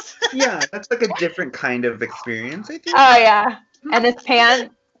experiences. Yeah, that's like a different kind of experience, I think. Oh, yeah. And his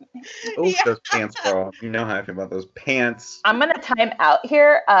pants. Oh, those pants, girl. You know how I feel about those pants. I'm going to time out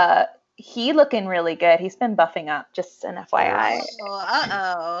here. He looking really good. He's been buffing up, just an FYI.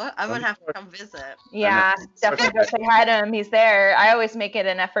 I'm going to have to come visit. Yeah, definitely go say hi to him. He's there. I always make it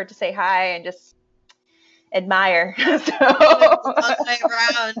an effort to say hi and just admire. So. All the way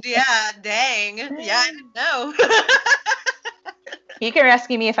around. Yeah, dang. Yeah, I didn't know. He can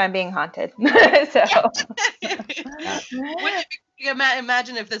rescue me if I'm being haunted. So.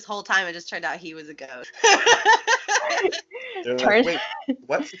 Imagine if this whole time it just turned out he was a ghost. Like, wait,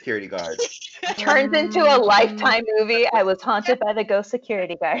 what security guard? Turns into a Lifetime movie. I was haunted by the ghost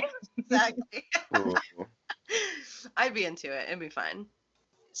security guard. Exactly. Ooh. I'd be into it. It'd be fine.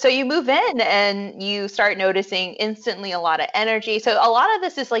 So you move in and you start noticing instantly a lot of energy. So a lot of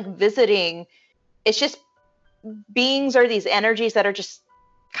this is like visiting. It's just beings or these energies that are just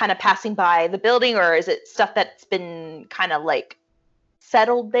kind of passing by the building, or is it stuff that's been kind of like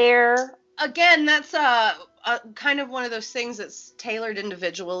settled there? again, that's kind of one of those things that's tailored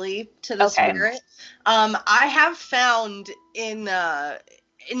individually to the Okay. spirit. I have found in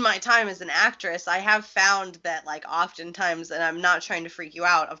my time as an actress, I have found that like oftentimes, and I'm not trying to freak you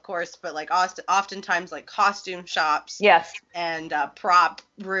out, of course, but like oftentimes like costume shops Yes. and prop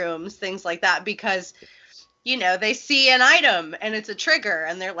rooms, things like that, because you know, they see an item and it's a trigger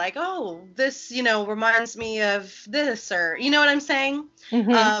and they're like, oh, this, you know, reminds me of this, or, you know what I'm saying?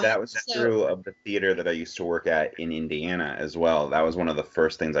 Mhm. That was true of the theater that I used to work at in Indiana as well. That was one of the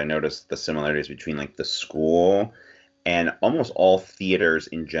first things I noticed, the similarities between like the school and almost all theaters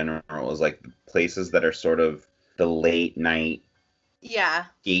in general, is like places that are sort of the late night Yeah,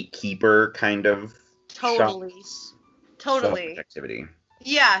 gatekeeper kind of totally. shops. Totally. So much activity.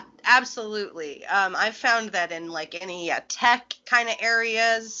 Yeah, absolutely. I've found that in like any tech kind of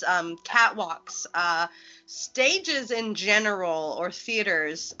areas, catwalks, stages in general, or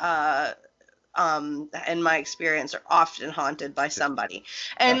theaters, in my experience, are often haunted by somebody.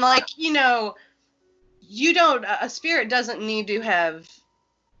 And like, you know, a spirit doesn't need to have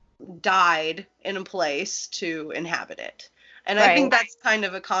died in a place to inhabit it. And I think that's kind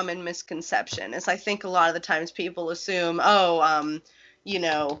of a common misconception. Is I think a lot of the times people assume, oh, you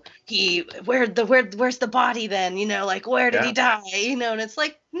know, where's the body then? You know, like where did he die? You know, and it's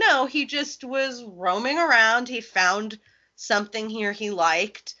like, no, he just was roaming around. He found something here he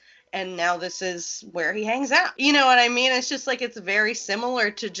liked, and now this is where he hangs out. You know what I mean? It's just like, it's very similar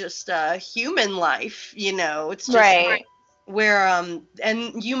to just human life. You know, it's just where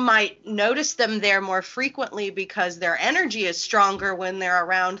and you might notice them there more frequently because their energy is stronger when they're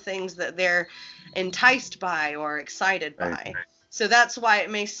around things that they're enticed by or excited by. So that's why it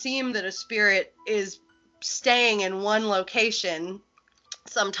may seem that a spirit is staying in one location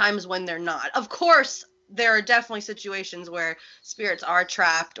sometimes when they're not. Of course, there are definitely situations where spirits are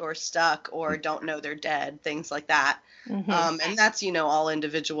trapped or stuck or don't know they're dead, things like that. Mhm. And that's, you know, all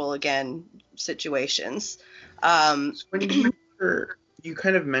individual, again, situations. When you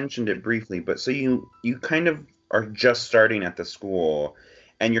kind of mentioned it briefly, but so you kind of are just starting at the school,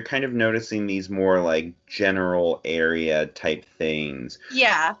 and you're kind of noticing these more like general area type things.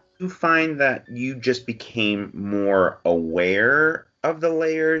 Yeah. Do you find that you just became more aware of the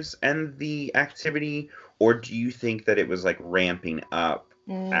layers and the activity, or do you think that it was like ramping up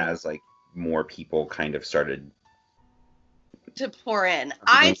as like more people kind of started to pour in?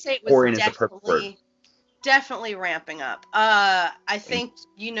 I'd say it was definitely ramping up. I think,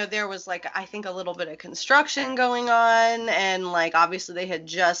 you know, there was like, I think a little bit of construction going on, and like obviously they had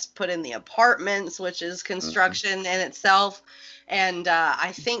just put in the apartments, which is construction in itself, and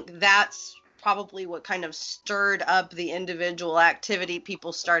I think that's probably what kind of stirred up the individual activity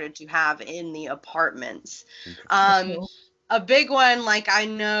people started to have in the apartments. A big one, like I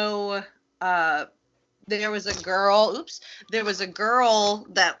know there was a girl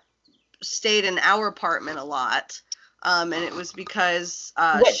that stayed in our apartment a lot, and it was because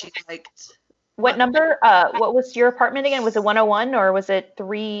she liked. What number? What was your apartment again? Was it 101 or was it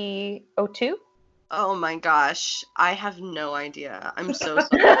 302? Oh my gosh, I have no idea. I'm so sorry.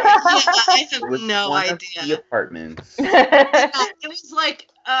 I have no idea. The apartments. It was like,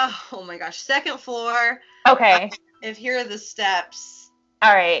 oh my gosh, second floor. Okay. If here are the steps.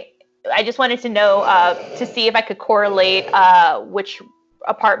 All right. I just wanted to know to see if I could correlate which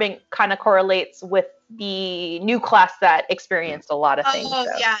apartment kind of correlates with the new class that experienced a lot of things. Oh,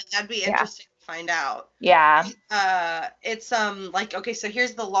 so. Yeah, that'd be interesting to find out. Yeah. It's like, okay, so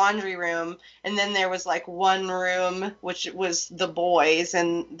here's the laundry room, and then there was like one room which was the boys,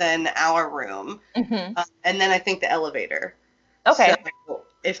 and then our room, and then I think the elevator. Okay. So,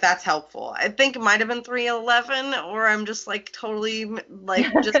 if that's helpful, I think it might have been 311, or I'm just like totally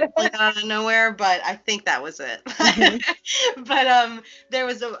like just like out of nowhere, but I think that was it. But there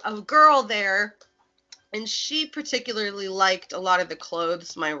was a girl there, and she particularly liked a lot of the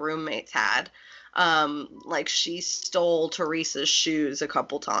clothes my roommates had. Like she stole Teresa's shoes a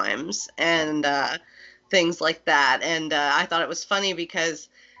couple times and things like that, and I thought it was funny because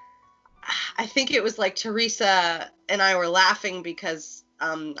I think it was like Teresa and I were laughing because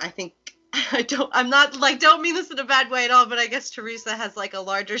I think don't mean this in a bad way at all, but I guess Teresa has like a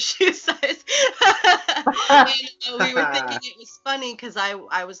larger shoe size. And we were thinking it was funny because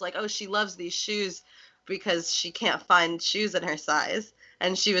I was like, oh, she loves these shoes because she can't find shoes in her size,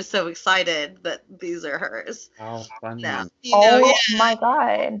 and she was so excited that these are hers. Oh, funny. Now, my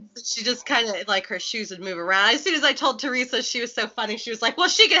God. She just kind of like her shoes would move around. As soon as I told Teresa, she was so funny. She was like, well,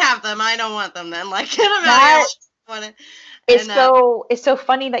 she could have them. I don't want them then. Like, get them out of here. It's so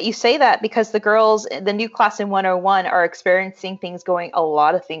funny that you say that, because the girls, the new class in 101, are experiencing a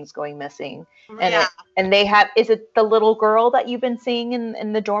lot of things going missing. And they have, is it the little girl that you've been seeing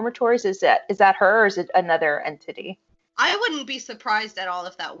in the dormitories? Is that her, or is it another entity? I wouldn't be surprised at all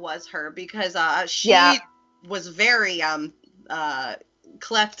if that was her, because she was very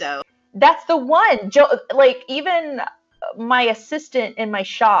klepto. That's the one. Like, even my assistant in my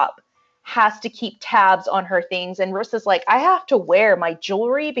shop has to keep tabs on her things, and Rissa's like, I have to wear my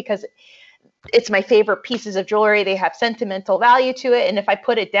jewelry because it's my favorite pieces of jewelry. They have sentimental value to it, and if I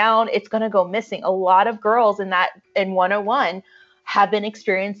put it down, it's going to go missing. A lot of girls in 101 have been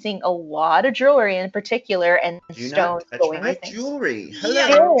experiencing a lot of jewelry in particular, and stones going missing. Jewelry.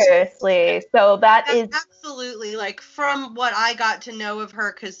 Hello. Seriously. So that's absolutely, like, from what I got to know of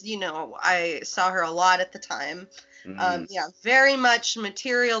her, because I saw her a lot at the time. Very much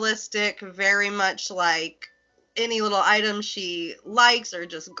materialistic, very much like any little item she likes or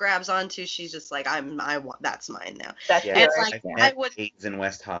just grabs onto, she's just like, I want, that's mine now. That's like, I would in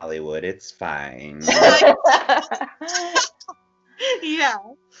West Hollywood, it's fine. Yeah,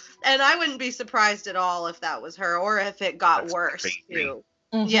 and I wouldn't be surprised at all if that was her, or if it got worse too.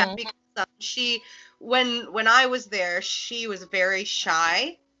 Mm-hmm. Yeah, because she, when I was there, she was very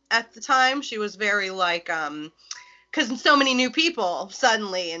shy at the time. She was very like, because so many new people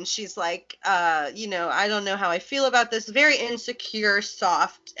suddenly, and she's like, I don't know how I feel about this. Very insecure,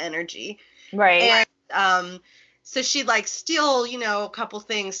 soft energy. Right. And so she'd like steal, a couple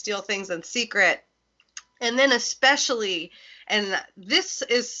things, steal things in secret. And then especially, and this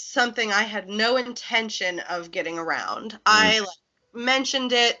is something I had no intention of getting around. I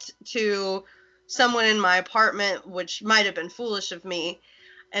mentioned it to someone in my apartment, which might have been foolish of me.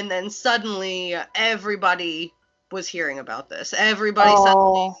 And then suddenly everybody was hearing about this. Everybody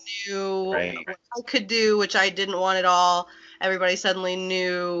suddenly knew what I could do, which I didn't want at all. Everybody suddenly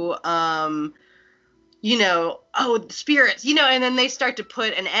knew, spirits, and then they start to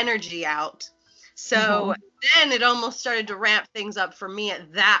put an energy out. So then it almost started to ramp things up for me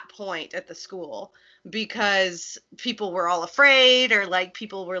at that point at the school, because people were all afraid, or like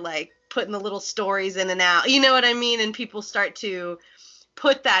people were like putting the little stories in and out, you know what I mean? And people start to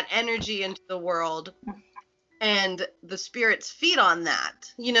put that energy into the world, and the spirits feed on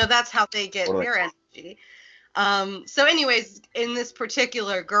that. That's how they get their energy. So anyways, in this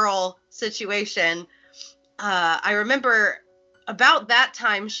particular girl situation, I remember about that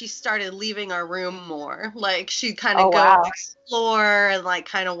time she started leaving our room more. Like, she'd kind of go explore and like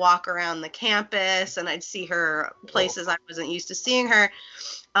kind of walk around the campus, and I'd see her places I wasn't used to seeing her.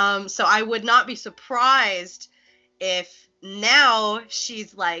 So I would not be surprised if now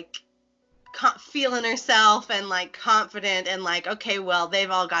she's like feeling herself and like confident and like, okay, well,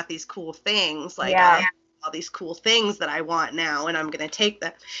 they've all got these cool things, like I have all these cool things that I want now, and I'm gonna take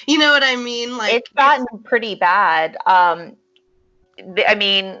them. You know what I mean? Like, it's gotten pretty bad. I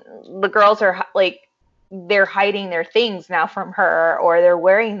mean, the girls are like, they're hiding their things now from her, or they're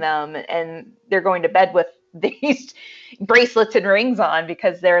wearing them and they're going to bed with these bracelets and rings on,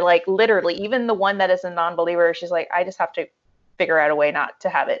 because they're like, literally, even the one that is a non-believer, she's like, I just have to figure out a way not to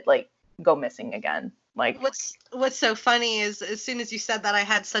have it like go missing again. Like, what's so funny is, as soon as you said that, I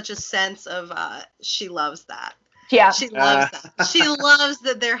had such a sense of she loves that. Yeah. She loves that. She loves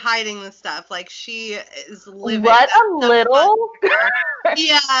that they're hiding the stuff. Like, she is living. What a little.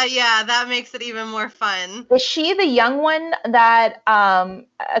 Yeah, that makes it even more fun. Is she the young one that,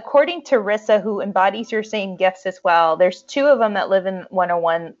 according to Rissa, who embodies your same gifts as well, there's two of them that live in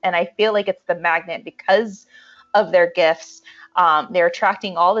 101, and I feel like it's the magnet because of their gifts. They're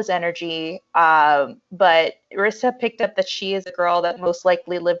attracting all this energy, but Rissa picked up that she is a girl that most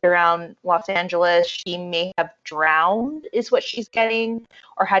likely lived around Los Angeles. She may have drowned, is what she's getting,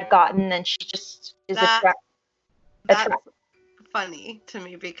 or had gotten, and she just is attracted. That's funny to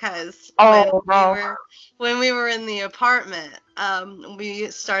me, because when we were in the apartment, we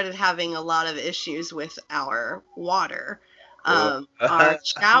started having a lot of issues with our water. Our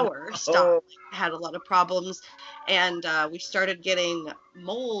shower stopped, had a lot of problems, and we started getting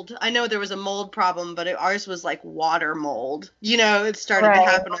mold. I know there was a mold problem, but ours was like water mold. It started to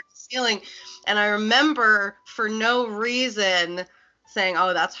happen on the ceiling, and I remember for no reason saying,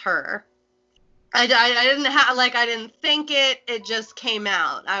 "Oh, that's her." I didn't I didn't think it. It just came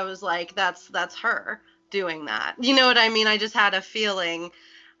out. I was like, "That's her doing that." You know what I mean? I just had a feeling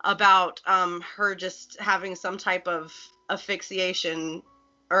about her just having some type of asphyxiation,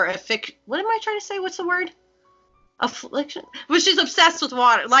 or what am I trying to say? What's the word? Affliction. Well, she's obsessed with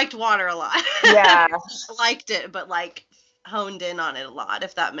water, liked water a lot. Yeah. Liked it, but like honed in on it a lot,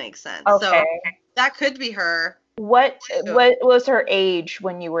 if that makes sense. Okay. So that could be her. What was her age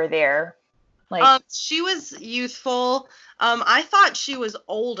when you were there? Like, she was youthful. I thought she was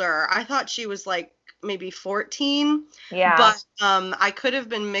older. I thought she was like maybe 14. yeah, But I could have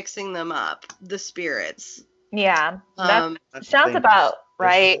been mixing them up, the spirits. yeah, that That's the sounds thing. about There's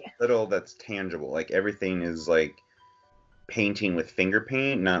right. so little that's tangible. Like everything is like painting with finger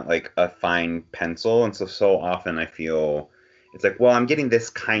paint, not like a fine pencil. And so often I feel it's like, well, I'm getting this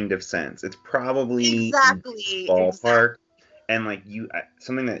kind of sense. It's probably Exactly. ballpark. And like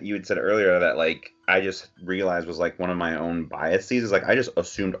something that you had said earlier that like I just realized was like one of my own biases is like I just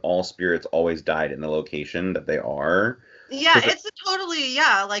assumed all spirits always died in the location that they are. Yeah, 'Cause it's totally,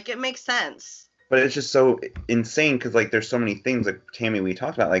 yeah, like it makes sense. But it's just so insane because like there's so many things like Tammy we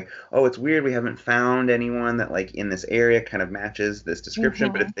talked about like, oh, it's weird we haven't found anyone that like in this area kind of matches this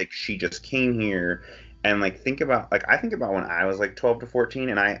description, but it's like she just came here. And like I think about when I was like 12 to 14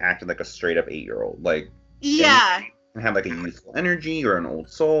 and I acted like a straight up 8-year-old. Like Yeah. and have like a youthful energy or an old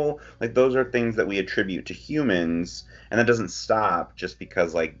soul. Like those are things that we attribute to humans, and that doesn't stop just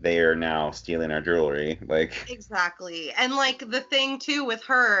because like they're now stealing our jewelry. Like Exactly. And like the thing too with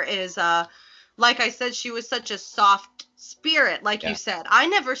her is like I said, she was such a soft spirit, like you said. I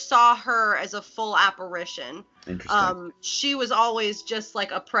never saw her as a full apparition. interesting. She was always just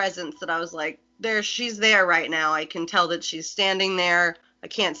like a presence that I was like, she's there right now. I can tell that she's standing there. I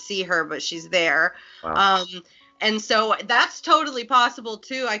can't see her, but she's there. Wow. And so that's totally possible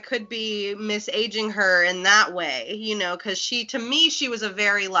too. I could be misaging her in that way, you know, because to me, she was a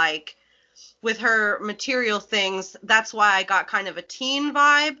very like, with her material things, that's why I got kind of a teen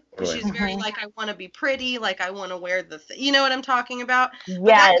vibe. Right. She's very like, I want to be pretty, like I want to wear you know what I'm talking about? Yes. But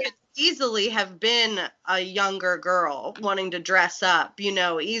that could easily have been a younger girl wanting to dress up, you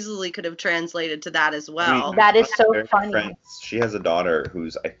know, easily could have translated to that as well. That is so My funny. friend, she has a daughter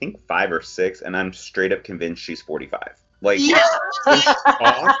who's I think 5 or 6, and I'm straight up convinced she's 45. Like Yeah.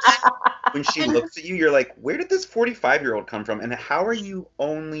 when she looks at you, you're like, where did this 45-year-old come from? And how are you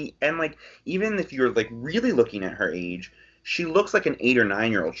only, and like, even if you're like really looking at her age, she looks like an 8 or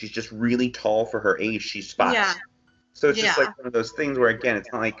 9-year-old. She's just really tall for her age. She's 5. Yeah. So it's just like one of those things where, again, it's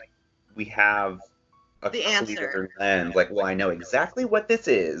not like we have a The clear answer. lens. Like, well, I know exactly what this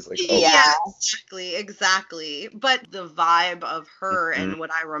is. Like, oh, Yeah, exactly. But the vibe of her and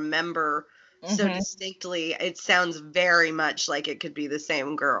what I remember so distinctly, it sounds very much like it could be the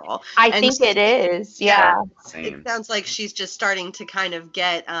same girl. I think it is. Yeah. same. It sounds like she's just starting to kind of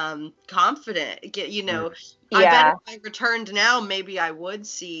get confident. Get, you know, Yeah. I bet if I returned now, maybe I would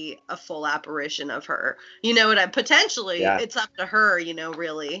see a full apparition of her. You know what? Potentially, it's up to her. You know,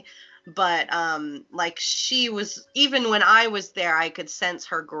 really. But like she was, even when I was there, I could sense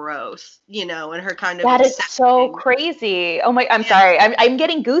her growth, you know, and her kind of That is so crazy. Oh my, I'm sorry. I'm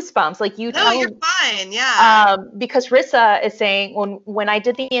getting goosebumps. Like you No, you're fine. Yeah. Because Rissa is saying when I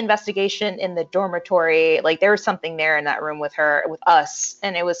did the investigation in the dormitory, like there was something there in that room with us,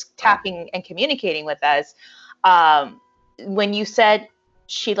 and it was tapping and communicating with us. When you said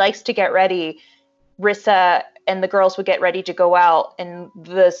she likes to get ready, Rissa and the girls would get ready to go out, and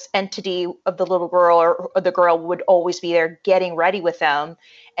this entity of the little girl or the girl would always be there getting ready with them.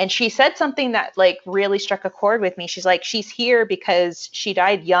 And she said something that like really struck a chord with me. She's like, she's here because she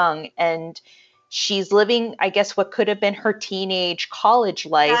died young and she's living, I guess, what could have been her teenage college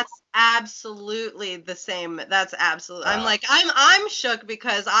life. That's absolutely the same. That's absolutely. Wow. I'm like, I'm shook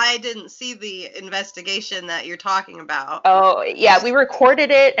because I didn't see the investigation that you're talking about. Oh yeah, we recorded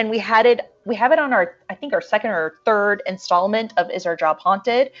it and we have it on our, I think our second or third installment of Is Our Job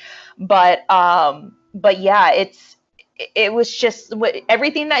Haunted? But yeah, it was just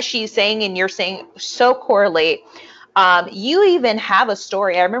everything that she's saying and you're saying so correlate. You even have a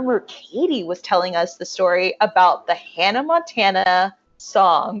story. I remember Katie was telling us the story about the Hannah Montana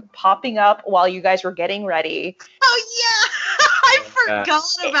song popping up while you guys were getting ready. Oh yeah, I forgot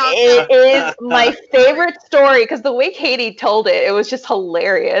about that. It is my favorite story because the way Katie told it, it was just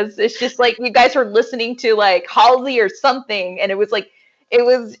hilarious. It's just like you guys were listening to like Halsey or something, and it was like it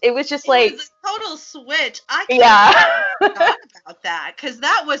was just like it was a total switch. I forgot about that because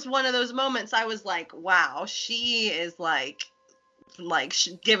that was one of those moments I was like, wow, she is like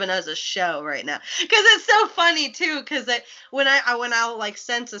giving us a show right now, because it's so funny too, because when I'll like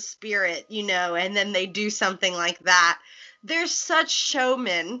sense a spirit, you know, and then they do something like that, they're such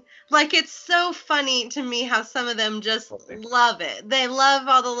showmen. Like it's so funny to me how some of them just love it. They love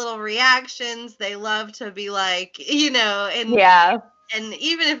all the little reactions. They love to be like, you know, and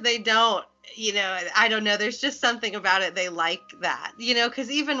even if they don't, you know, I don't know, there's just something about it, they like that, you know, because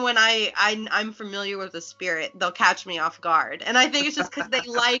even when I'm familiar with the spirit, they'll catch me off guard, and I think it's just because they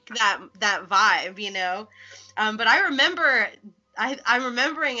like that vibe, you know. But I remember, I'm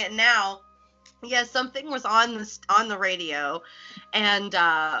remembering it now. Yeah, something was on the radio, and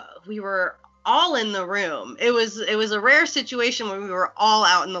we were all in the room. It was a rare situation when we were all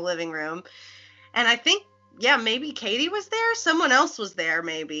out in the living room, and I think, yeah, maybe Katie was there. Someone else was there,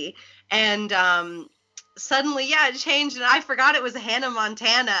 maybe, and suddenly, yeah, it changed, and I forgot it was Hannah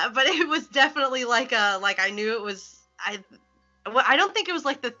Montana, but it was definitely like I knew it was. I don't think it was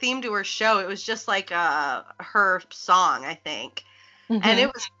like the theme to her show. It was just like her song, I think. And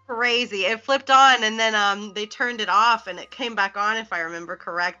it was crazy. It flipped on, and then they turned it off, and it came back on, if I remember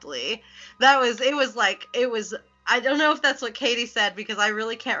correctly. It was. I don't know if that's what Katie said, because I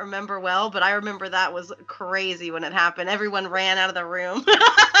really can't remember well, but I remember that was crazy when it happened. Everyone ran out of the room.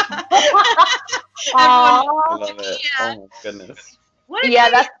 I love it. Yeah. Oh my goodness.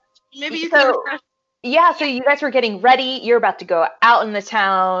 Maybe you can refresh. Yeah, so you guys were getting ready. You're about to go out in the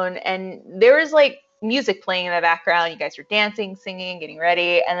town, and there was like music playing in the background. You guys were dancing, singing, getting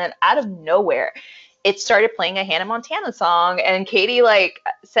ready, and then out of nowhere, it started playing a Hannah Montana song. And Katie like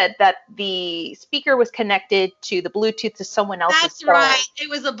said that the speaker was connected to the Bluetooth to someone else's That's phone. right. It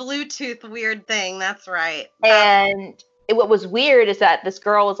was a Bluetooth weird thing. That's right. And what was weird is that this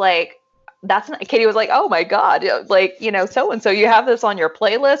girl was like, "That's not." Katie was like, "Oh my God, like, you know, so and so, you have this on your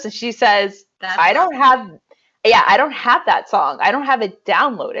playlist?" And she says, I don't have that song. I don't have it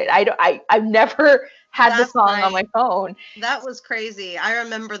downloaded. I've never had the song on my phone. That was crazy. I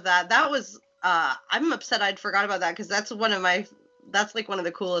remember that. That was I'm upset I'd forgot about that, because that's like one of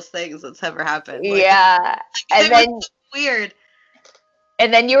the coolest things that's ever happened. Like, yeah. And then was so weird.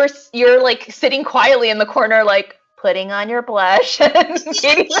 And then you're like sitting quietly in the corner, like putting on your blush. And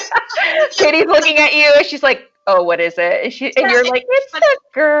Katie's looking at you, and she's like, "Oh, what is it?" And you're like, "It's a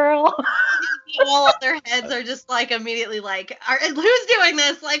girl." All of their heads are just like immediately like, "Who's doing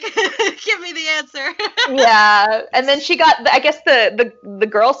this? Like, give me the answer." Yeah. And then she got, I guess the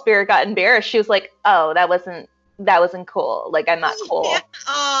girl spirit got embarrassed. She was like, "Oh, that wasn't cool. Like, I'm not cool." Yeah.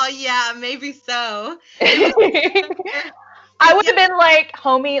 Oh yeah, maybe so. I would have been like,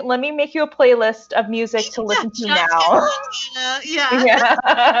 "Homie, let me make you a playlist of music to listen to now."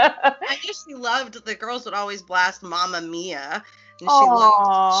 Yeah. I knew she loved, the girls would always blast Mamma Mia. And she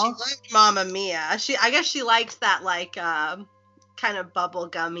loved Mamma Mia. I guess she likes that like kind of bubble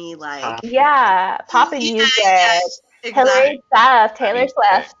gummy like poppy music. Yeah, exactly. Taylor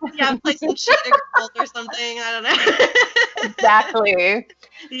Swift. Yeah, play some Cheetah Girls or something. I don't know. Exactly.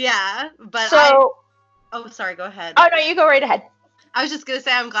 Yeah, but oh, sorry, go ahead. Oh, no, you go right ahead. I was just going to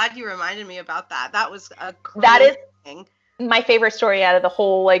say, I'm glad you reminded me about that. That was a crazy That is thing. My favorite story out of the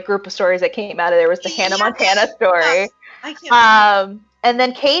whole like group of stories that came out of there was the Hannah Montana story. Yes. I can't and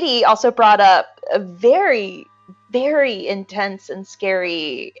then Katie also brought up a very, very intense and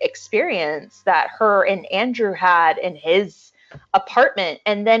scary experience that her and Andrew had in his apartment.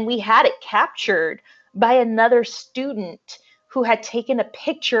 And then we had it captured by another student who had taken a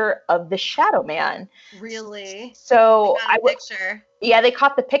picture of the Shadow Man. Really? So picture. Yeah, they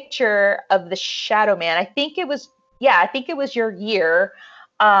caught the picture of the Shadow Man. I think it was your year.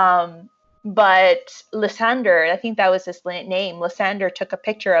 But Lysander, I think that was his name. Lysander took a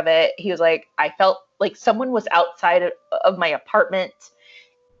picture of it. He was like, "I felt like someone was outside of my apartment,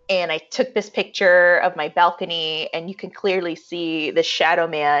 and I took this picture of my balcony, and you can clearly see the Shadow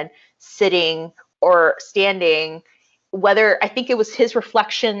Man sitting or standing." I think it was his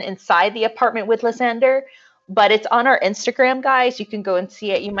reflection inside the apartment with Lysander, but it's on our Instagram, guys. You can go and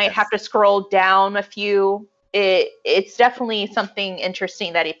see it. You might have to scroll down a few. It's definitely something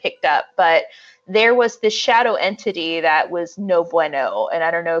interesting that he picked up, but there was this shadow entity that was no bueno, and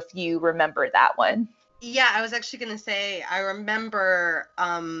I don't know if you remember that one. Yeah, I was actually going to say, I remember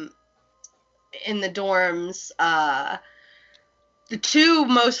in the dorms, the two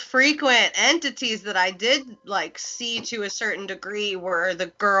most frequent entities that I did like see to a certain degree were the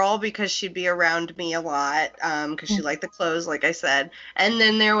girl, because she'd be around me a lot, because she liked the clothes, like I said. And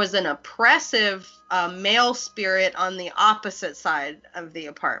then there was an oppressive male spirit on the opposite side of the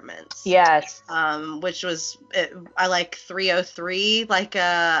apartments. Yes. Which was, I like 303, like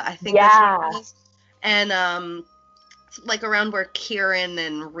I think yeah. that's what it was. And like around where Kieran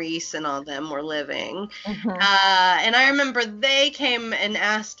and Reese and all them were living. Mm-hmm. And I remember they came and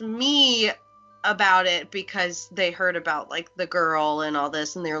asked me about it because they heard about like the girl and all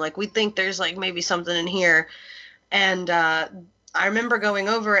this, and they were like, "We think there's like maybe something in here." And I remember going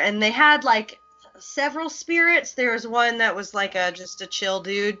over, and they had like several spirits. There was one that was like just a chill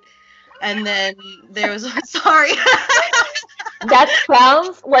dude. And then there was sorry. That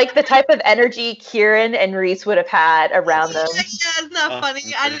sounds like the type of energy Kieran and Reese would have had around them. Yeah, it's not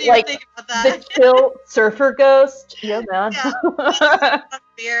funny. I didn't Like, even think about that. The chill surfer ghost. Yeah, man. Yeah.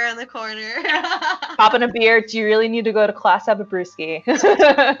 Beer in the corner. Popping a beer. Do you really need to go to class? Have a brewski.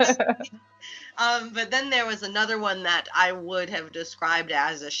 But then there was another one that I would have described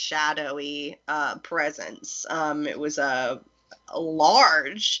as a shadowy presence. It was a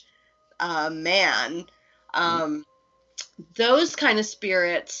large man. Those kind of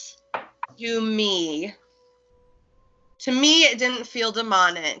spirits, to me, it didn't feel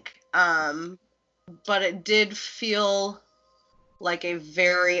demonic, but it did feel like a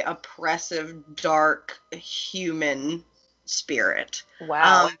very oppressive, dark human spirit.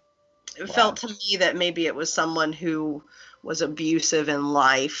 Wow. It felt to me that maybe it was someone who was abusive in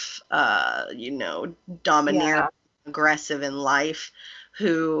life, domineering, aggressive in life,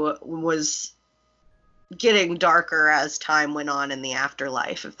 who was getting darker as time went on in the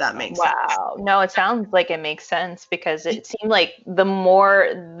afterlife, if that makes sense. Wow. No, it sounds like it makes sense, because it seemed like the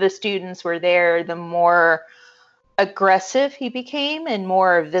more the students were there, the more aggressive he became and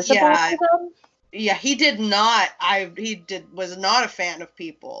more visible to them. Yeah, he was not a fan of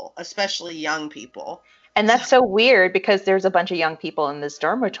people, especially young people. And that's so weird, because there's a bunch of young people in this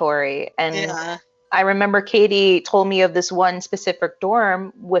dormitory. And I remember Katie told me of this one specific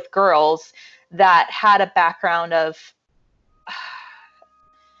dorm with girls that had a background of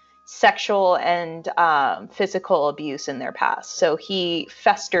sexual and physical abuse in their past. So he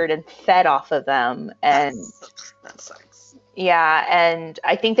festered and fed off of them. And that sucks. Yeah, and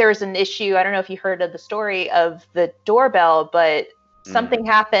I think there was an issue, I don't know if you heard of the story of the doorbell, but something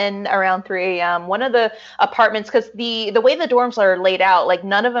happened around 3 a.m. One of the apartments, because the way the dorms are laid out, like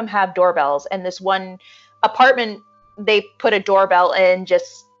none of them have doorbells. And this one apartment, they put a doorbell in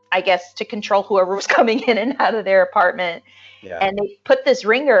just, I guess, to control whoever was coming in and out of their apartment. Yeah. And they put this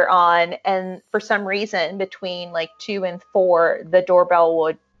ringer on, and for some reason between like 2 and 4, the doorbell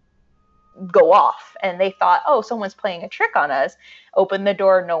would go off, and they thought, oh, someone's playing a trick on us. Open the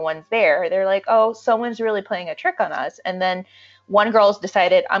door, no one's there. They're like, oh, someone's really playing a trick on us. And then one girl's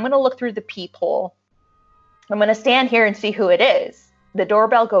decided, I'm going to look through the peephole. I'm going to stand here and see who it is. The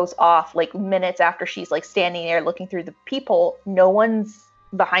doorbell goes off like minutes after she's like standing there looking through the peephole. No one's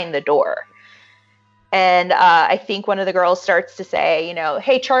behind the door. And I think one of the girls starts to say,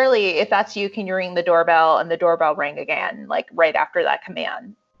 hey, Charlie, if that's you, can you ring the doorbell? And the doorbell rang again, like right after that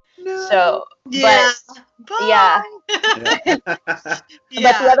command. No. So, yeah. But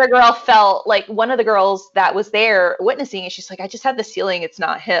the other girl felt like, one of the girls that was there witnessing it, she's like, I just had this feeling it's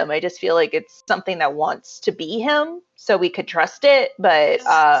not him. I just feel like it's something that wants to be him, so we could trust it. But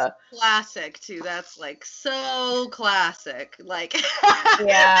classic too. That's like so classic. Like,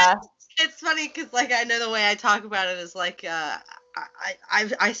 yeah. It's funny because like I know the way I talk about it is like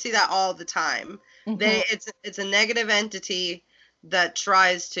I see that all the time. Mm-hmm. It's a negative entity that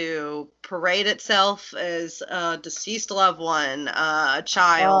tries to parade itself as a deceased loved one, a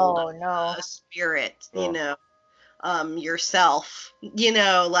child, a spirit, yourself,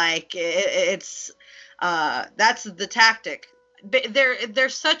 like it's that's the tactic. They're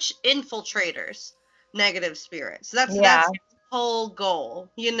such infiltrators, negative spirits. That's the whole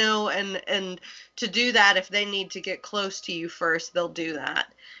goal, and to do that, if they need to get close to you first, they'll do that.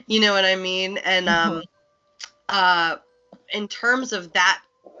 You know what I mean? And in terms of that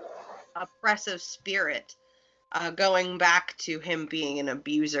oppressive spirit, going back to him being an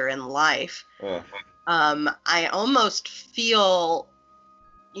abuser in life, I almost feel,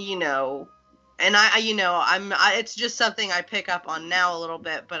 and it's just something I pick up on now a little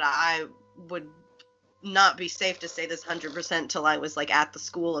bit, but I would not be safe to say this 100% till I was like at the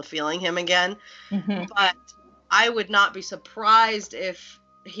school of feeling him again. Mm-hmm. But I would not be surprised if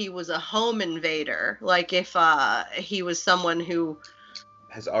he was a home invader, like if he was someone who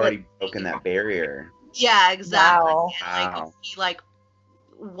has already broken that barrier. Yeah, exactly. Wow. And, like,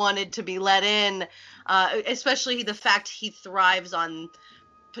 if he wanted to be let in, especially the fact he thrives on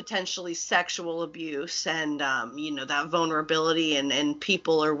potentially sexual abuse and that vulnerability in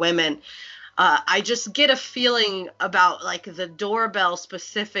people or women. I just get a feeling about like the doorbell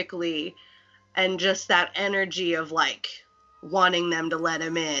specifically, and just that energy of like wanting them to let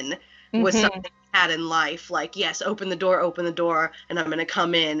him in was something he had in life. Like, yes, open the door, and I'm going to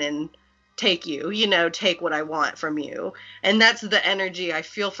come in and take you, take what I want from you. And that's the energy I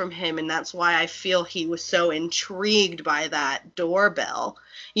feel from him. And that's why I feel he was so intrigued by that doorbell,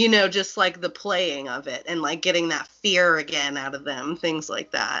 just like the playing of it and like getting that fear again out of them, things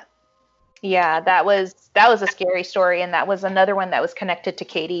like that. Yeah, that was a scary story, and that was another one that was connected to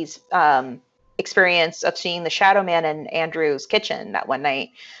Katie's experience of seeing the Shadow Man in Andrew's kitchen that one night,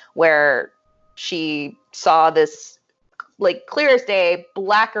 where she saw this like clear as day,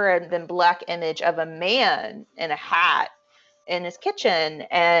 blacker than black image of a man in a hat in his kitchen,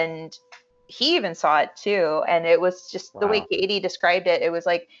 and he even saw it too. And it was just the way Katie described it. It was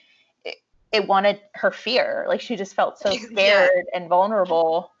like it wanted her fear. Like she just felt so scared and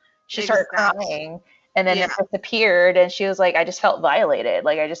vulnerable. She started crying, and then it disappeared. And she was like, I just felt violated.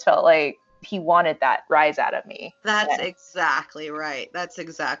 Like I just felt like he wanted that rise out of me. That's exactly right. That's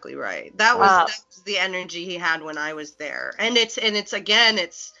exactly right. That was the energy he had when I was there. And it's again,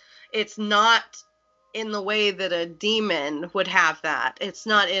 it's not in the way that a demon would have that. It's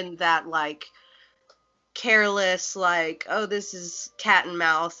not in that like careless, like, oh, this is cat and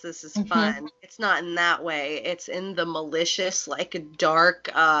mouse, this is fun. It's not in that way. It's in the malicious, like a dark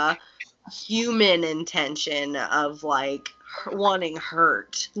human intention of like wanting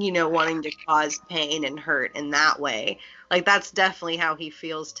hurt, wanting to cause pain and hurt in that way. Like that's definitely how he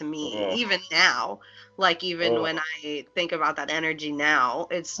feels to me even now. Like even when I think about that energy now,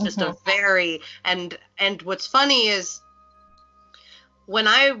 it's just a very and what's funny is when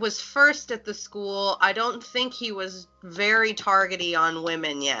I was first at the school, I don't think he was very targety on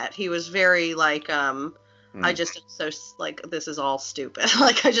women yet. He was very like I just am so like this is all stupid.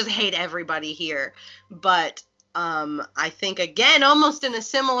 Like I just hate everybody here. But I think again, almost in a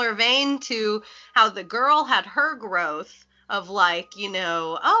similar vein to how the girl had her growth of like,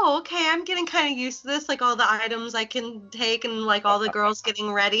 oh, okay, I'm getting kind of used to this, like all the items I can take and like all the girls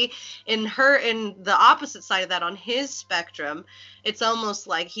getting ready. In the opposite side of that, on his spectrum, it's almost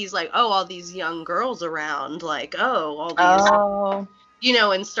like he's like, oh, all these young girls around, like, oh, all these,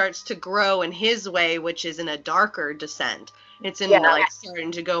 and starts to grow in his way, which is in a darker descent. It's in like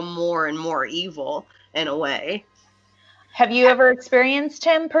starting to go more and more evil in a way. Have you ever experienced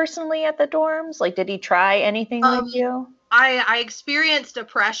him personally at the dorms? Like, did he try anything with you? I experienced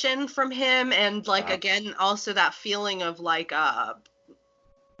oppression from him, and like again, also that feeling of like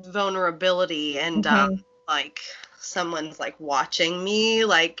vulnerability and like someone's like watching me,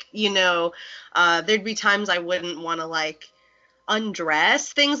 like there'd be times I wouldn't want to like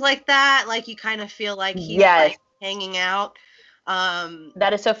undress, things like that. Like you kind of feel like he's like hanging out.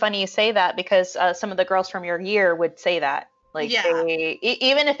 That is so funny you say that, because some of the girls from your year would say that. Like they,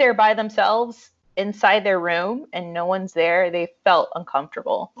 even if they're by themselves inside their room and no one's there, they felt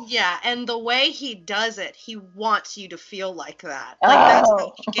uncomfortable. Yeah, and the way he does it, he wants you to feel like that. Like that's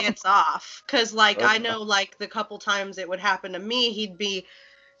how he gets off. Because like I know like the couple times it would happen to me, he'd be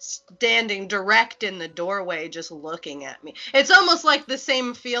standing direct in the doorway just looking at me. It's almost like the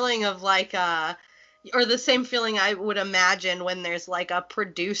same feeling of like or the same feeling I would imagine when there's like a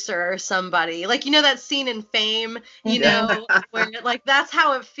producer or somebody, like that scene in Fame, where like that's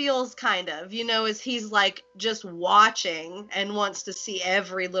how it feels kind of, is he's like just watching and wants to see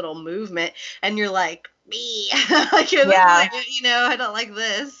every little movement, and you're like, me, like, I don't like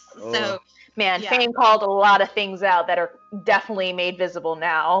this. So man, Fame called a lot of things out that are definitely made visible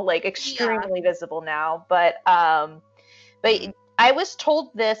now, like extremely visible now. But I was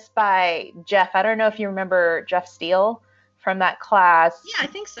told this by Jeff. I don't know if you remember Jeff Steele from that class. Yeah, I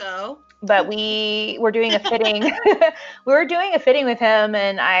think so. But we were doing a fitting. We were doing a fitting with him,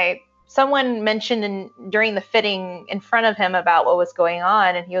 and someone mentioned during the fitting in front of him about what was going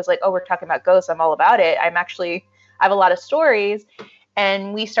on, and he was like, "Oh, we're talking about ghosts. I'm all about it. I have a lot of stories."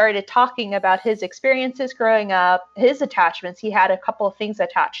 And we started talking about his experiences growing up, his attachments. He had a couple of things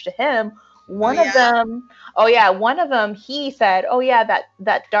attached to him. One of them, he said, oh yeah,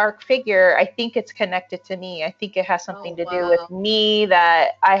 that dark figure, I think it's connected to me. I think it has something to do with me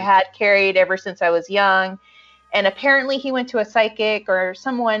that I had carried ever since I was young. And apparently he went to a psychic or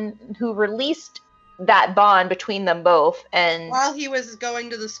someone who released that bond between them both. And while he was going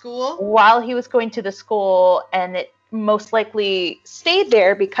to the school? While he was going to the school, and it most likely stayed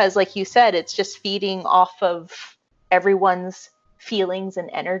there because, like you said, it's just feeding off of everyone's feelings and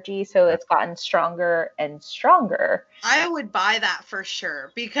energy, so it's gotten stronger and stronger. I would buy that for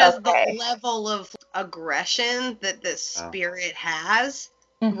sure, because the level of aggression that this spirit has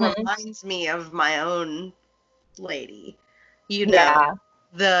reminds me of my own lady. The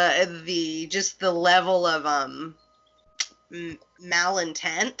just the level of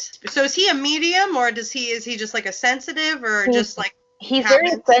malintent. So is he a medium, or is he just like a sensitive, or just like He's very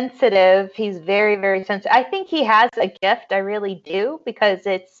sensitive. He's very, very sensitive. I think he has a gift. I really do, because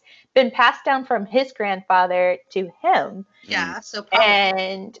it's been passed down from his grandfather to him. Yeah, so probably.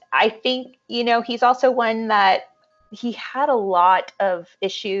 And I think, he's also one that he had a lot of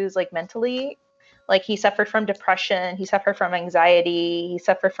issues like mentally. Like he suffered from depression, he suffered from anxiety, he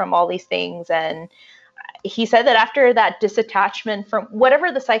suffered from all these things. And he said that after that disattachment from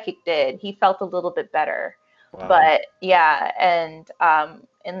whatever the psychic did, he felt a little bit better. Wow. But yeah, and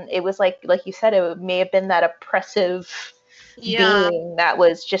it was like you said, it may have been that oppressive being that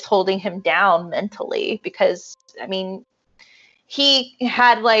was just holding him down mentally, because I mean, he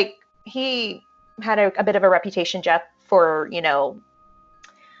had a bit of a reputation, Jeff, for, you know,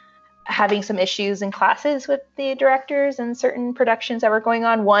 having some issues in classes with the directors and certain productions that were going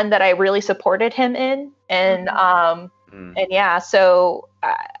on. One that I really supported him in, and and yeah, so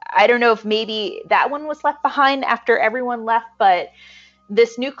I don't know if maybe that one was left behind after everyone left, but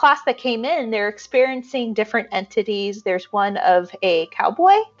this new class that came in, they're experiencing different entities. There's one of a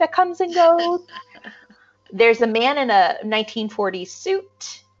cowboy that comes and goes. There's a man in a 1940s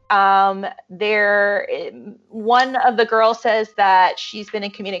suit. One of the girls says that she's been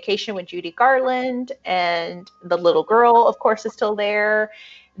in communication with Judy Garland, and the little girl, of course, is still there.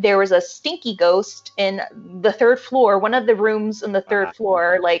 There was a stinky ghost in the third floor, one of the rooms on the third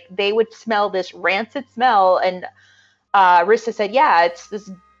floor. Like, they would smell this rancid smell, and Rissa said, yeah, it's this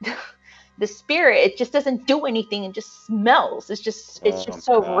the spirit, it just doesn't do anything, it just smells. It's just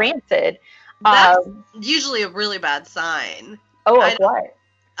so rancid. That's usually a really bad sign. What?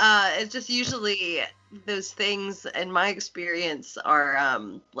 It's just usually those things, in my experience, are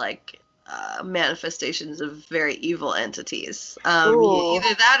manifestations of very evil entities.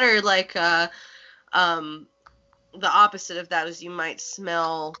 Either that or like the opposite of that is you might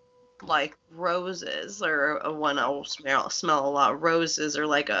smell like roses, or one I'll smell a lot of roses, or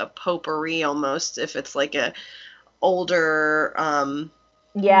like a potpourri almost, if it's like a older woman,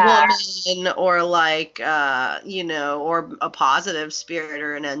 or like or a positive spirit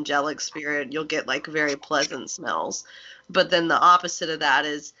or an angelic spirit, you'll get like very pleasant smells. But then the opposite of that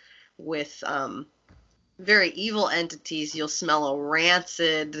is with very evil entities, you'll smell a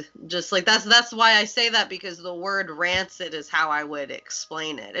rancid, just like that's why I say that, because the word rancid is how I would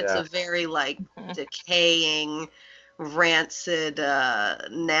explain it. It's a very like decaying, rancid,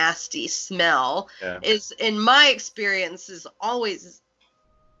 nasty smell. Is, in my experience, is always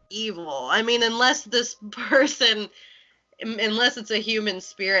evil. I mean, unless it's a human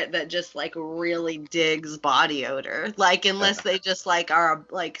spirit that just like really digs body odor, like unless they just like are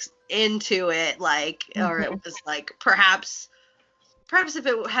like into it, like, or it was like perhaps if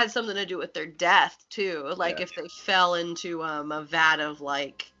it had something to do with their death too, like if they fell into a vat of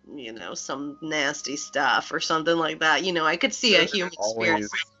like, you know, some nasty stuff or something like that, you know, I could see a human spirit.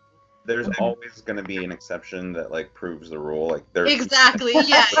 There's always going to be an exception that like proves the rule. Like there's exactly.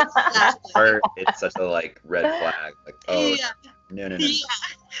 It's such a like red flag. Like no.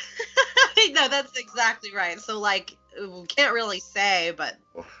 No, that's exactly right. So like, we can't really say, but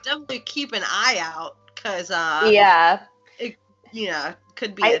definitely keep an eye out, because it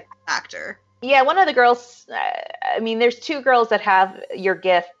could be a factor. Yeah, one of the girls, I mean, there's two girls that have your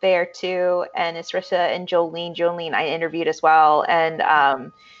gift there too, and it's Rissa and Jolene. Jolene I interviewed as well,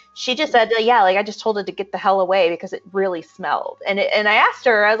 and she just said, like, I just told her to get the hell away because it really smelled. And I asked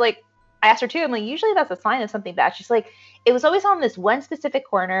her too, I'm like, usually that's a sign of something bad. She's like, it was always on this one specific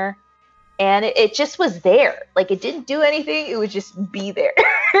corner, and it just was there. Like, it didn't do anything. It would just be there.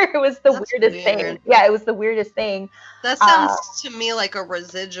 It was the weirdest thing. Yeah, it was the weirdest thing. That sounds to me like a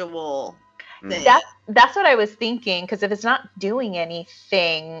residual thing. That's what I was thinking, because if it's not doing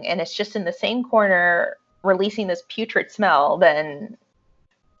anything and it's just in the same corner releasing this putrid smell, then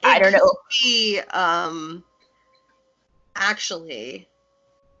I don't know. Be, actually,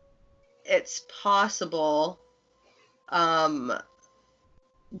 it's possible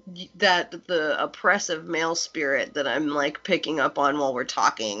that the oppressive male spirit that I'm like picking up on while we're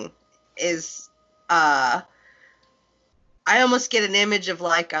talking is I almost get an image of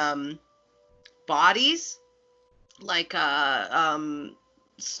like bodies like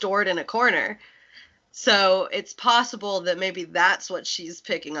stored in a corner. So it's possible that maybe that's what she's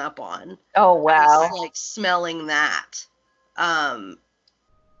picking up on. Oh, wow. It's like smelling that.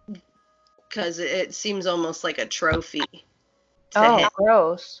 Because it seems almost like a trophy. Oh,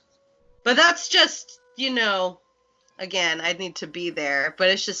 gross. But that's just, again, I'd need to be there. But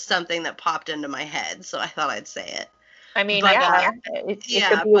it's just something that popped into my head, so I thought I'd say it. I mean, it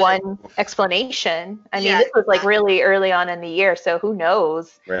could be one explanation. I mean, this was like really early on in the year, so who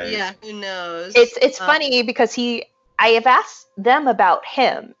knows? Right. Yeah, who knows? It's funny because I have asked them about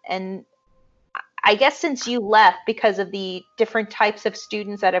him, and I guess since you left, because of the different types of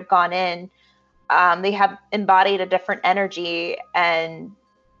students that have gone in, they have embodied a different energy, and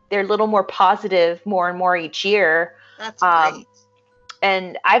they're a little more positive more and more each year. That's great.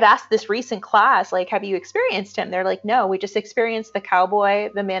 And I've asked this recent class, like, have you experienced him? They're like, no, we just experienced the cowboy,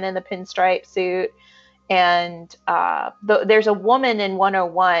 the man in the pinstripe suit. And there's a woman in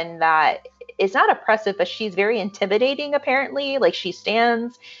 101 that is not oppressive, but she's very intimidating, apparently. Like, she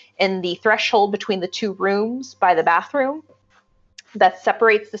stands in the threshold between the two rooms by the bathroom that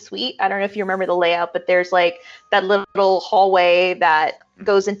separates the suite. I don't know if you remember the layout, but there's like that little hallway that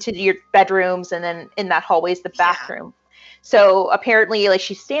goes into your bedrooms, and then in that hallway is the bathroom. So apparently, like,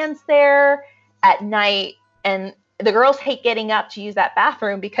 she stands there at night, and the girls hate getting up to use that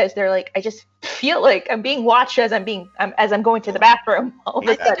bathroom because they're like, I just feel like I'm being watched as I'm going to the bathroom. All of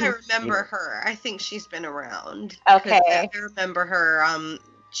a sudden. I remember her. I think she's been around. Okay. I remember her.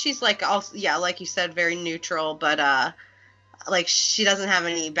 She's like, also, yeah, like you said, very neutral, but like, she doesn't have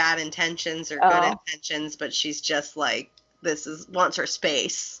any bad intentions or good intentions, but she's just like, wants her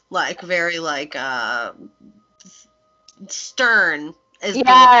space, like, very like stern.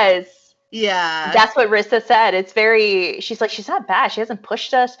 Yes. Yeah. That's what Rissa said. It's very, she's like, she's not bad. She hasn't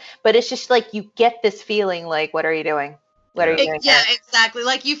pushed us, but it's just like, you get this feeling like, what are you doing? What are you doing? Yeah, exactly.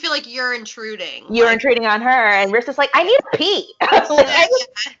 Like, you feel like you're intruding. You're intruding on her, and Rissa's like, I need a pee.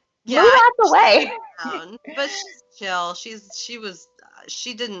 Move out the way. But she's chill.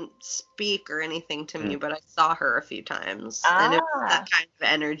 She didn't speak or anything to me, but I saw her a few times. And it was that kind of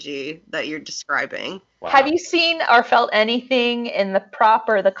energy that you're describing. Wow. Have you seen or felt anything in the prop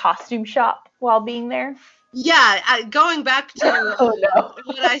or the costume shop while being there? Yeah, going back to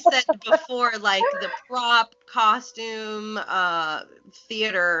what I said before, like the prop, costume,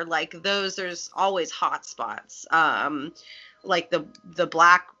 theater, like those, there's always hot spots. Like the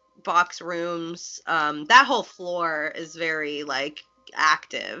black box rooms, that whole floor is very like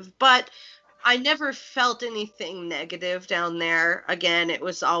active, but I never felt anything negative down there. Again, it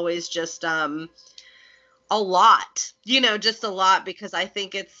was always just a lot, just a lot, because I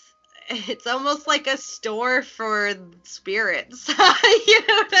think it's almost like a store for spirits. You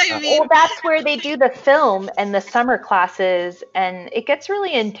know what I mean? Well, that's where they do the film and the summer classes, and it gets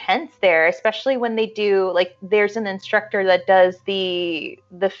really intense there, especially when they do, like, there's an instructor that does the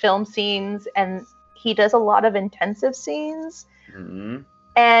film scenes, and he does a lot of intensive scenes. Mm-hmm.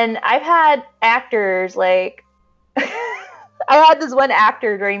 And I've had actors, like, I had this one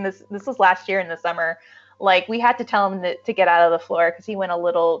actor during this was last year in the summer. Like, we had to tell him to get out of the floor because he went a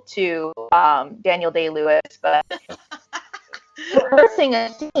little too Daniel Day-Lewis, but rehearsing a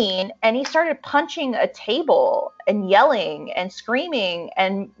scene, and he started punching a table and yelling and screaming,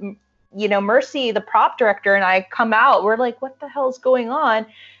 and Mercy, the prop director, and I come out. We're like, what the hell's going on?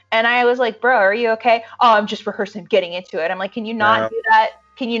 And I was like, bro, are you okay? Oh, I'm just rehearsing, getting into it. I'm like, can you not do that?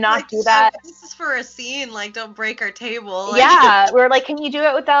 Can you not do that? This is for a scene. Like, don't break our table. Like, yeah, we're like, can you do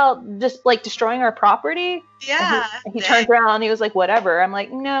it without just like destroying our property? Yeah. And he turned around and he was like, whatever. I'm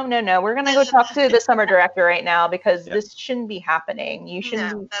like, no. We're gonna go talk to the summer director right now because this shouldn't be happening. You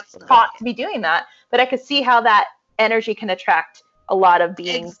shouldn't be taught to be doing that. But I could see how that energy can attract a lot of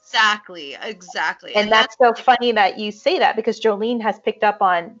beings. Exactly. And that's so funny that you say that, because Jolene has picked up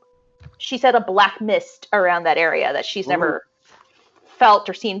on. She said a black mist around that area that she's never felt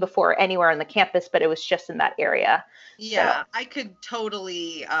or seen before anywhere on the campus, but it was just in that area. Yeah, so. I could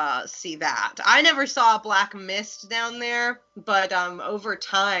totally see that. I never saw a black mist down there, but over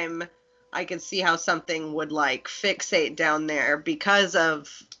time I could see how something would like fixate down there because of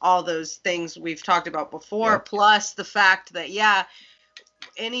all those things we've talked about before, plus the fact that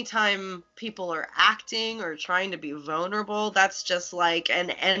anytime people are acting or trying to be vulnerable, that's just like an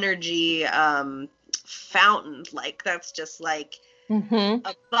energy fountain. Like, that's just like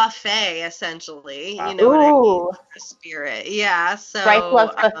a buffet, essentially. Wow. You know what I mean? For spirit. Yeah. So Bryce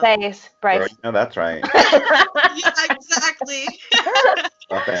loves buffets. Bryce. No, that's right. Yeah, exactly.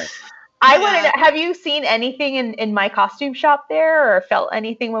 Okay. I wanted to, have you seen anything in my costume shop there, or felt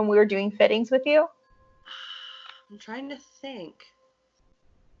anything when we were doing fittings with you? I'm trying to think.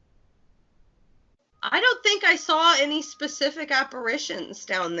 I don't think I saw any specific apparitions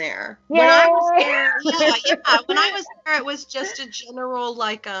down there. Yay! When I was there, when I was there, it was just a general,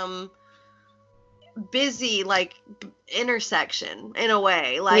 like, busy, like, intersection in a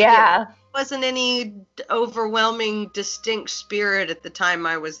way. Like, it wasn't any overwhelming, distinct spirit at the time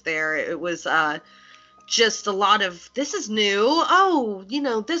I was there. It was just a lot of, this is new. Oh,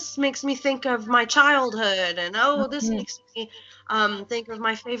 this makes me think of my childhood, and this makes me think of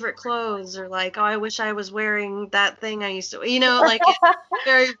my favorite clothes, or like, I wish I was wearing that thing I used to, like, it's a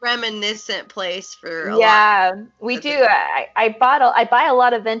very reminiscent place for a lot. We do. I buy a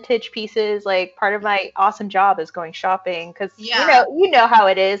lot of vintage pieces. Like, part of my awesome job is going shopping, because you know how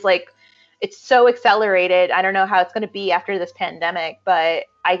it is. Like, it's so accelerated. I don't know how it's going to be after this pandemic, but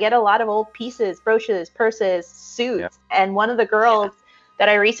I get a lot of old pieces, brooches, purses, suits. And one of the girls that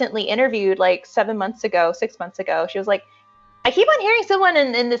I recently interviewed like 6 months ago, she was like, I keep on hearing someone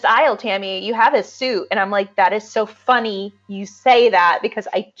in this aisle, Tammy, you have a suit. And I'm like, that is so funny you say that, because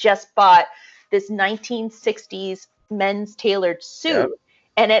I just bought this 1960s men's tailored suit.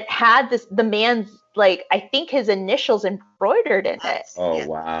 And it had the man's, like, I think his initials embroidered in it. Oh,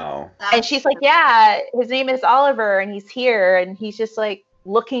 wow. And she's like, yeah, his name is Oliver and he's here. And he's just like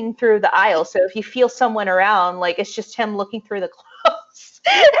looking through the aisle. So if you feel someone around, like, it's just him looking through the clothes.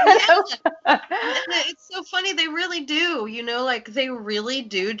 It's so funny. They really do, like they really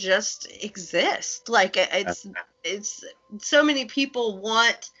do just exist. Like it's so many people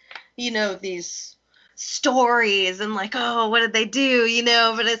want, these stories and like, oh, what did they do?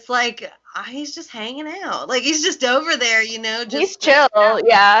 But it's like, he's just hanging out. Like he's just over there, just he's chill.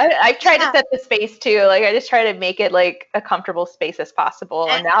 Yeah. I've tried to set the space too. Like I just try to make it like a comfortable space as possible.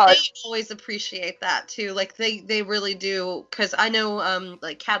 And now they always appreciate that too. Like they really do. Cause I know,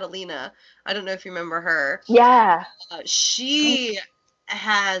 like Catalina, I don't know if you remember her. Yeah. She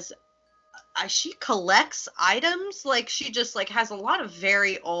has, she collects items. Like she just like has a lot of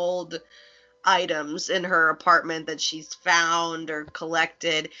very old items in her apartment that she's found or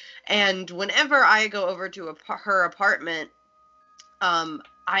collected, and whenever I go over to her apartment,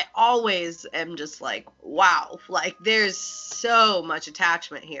 I always am just like, wow, like there's so much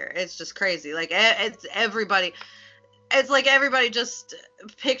attachment here. It's just crazy. Like it's like everybody just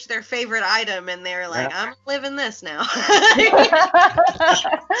picked their favorite item and they're like, I'm living this now.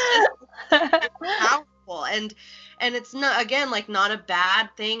 Powerful. And it's not, again, like not a bad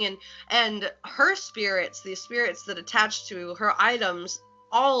thing. And her spirits, the spirits that attach to her items,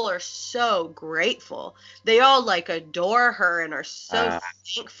 all are so grateful. They all like adore her and are so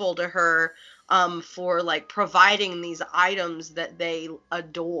thankful to her for like providing these items that they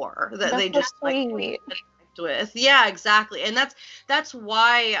adore, that they just like connect with. Yeah, exactly. And that's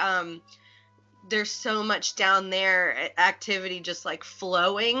why there's so much down there activity just like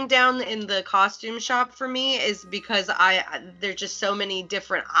flowing down in the costume shop for me, is because there's just so many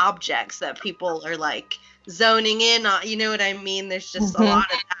different objects that people are like zoning in on, you know what I mean? There's just a lot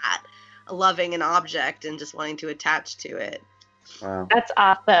of that, loving an object and just wanting to attach to it. Wow. That's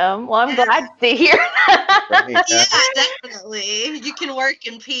awesome. Well, I'm glad to hear that. Yeah, definitely. You can work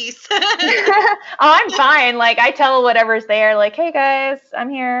in peace. Oh, I'm fine. Like I tell whatever's there, like, hey guys, I'm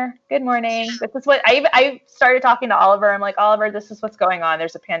here. Good morning. This is what I started talking to Oliver. I'm like, Oliver, this is what's going on.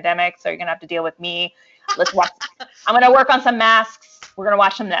 There's a pandemic, so you're gonna have to deal with me. Let's watch. I'm gonna work on some masks. We're gonna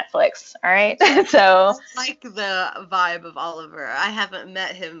watch some Netflix. All right. So I like the vibe of Oliver. I haven't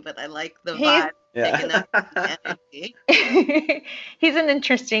met him, but I like the vibe. Yeah. He's an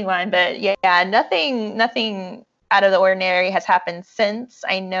interesting one, but yeah, nothing out of the ordinary has happened since.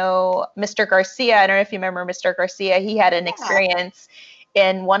 I know Mr. Garcia, I don't know if you remember Mr. Garcia, he had an experience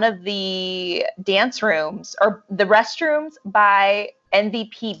in one of the dance rooms or the restrooms by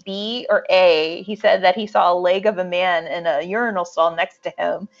NVPB or A. He said that he saw a leg of a man in a urinal stall next to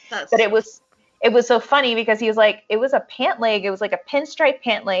him. But it was so funny because he was like, it was a pant leg. It was like a pinstripe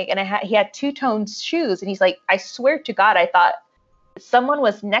pant leg. And he had two-tone shoes. And he's like, I swear to God, I thought someone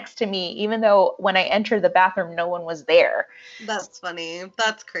was next to me, even though when I entered the bathroom, no one was there. That's funny.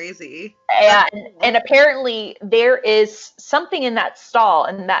 That's crazy. Yeah. And apparently there is something in that stall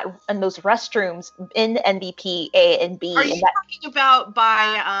and those restrooms in NVP A and B. Are you talking about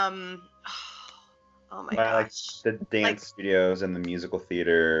by, oh my gosh. Like the dance studios and the musical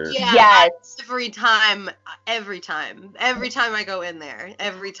theater. Yeah, yes. Every time I go in there,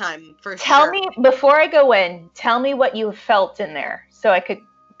 every time, for Tell sure. me, before I go in, tell me what you felt in there so I could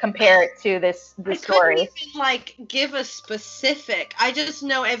compare it to this story. I couldn't even like give a specific. I just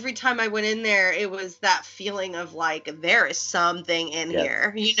know every time I went in there, it was that feeling of like there is something in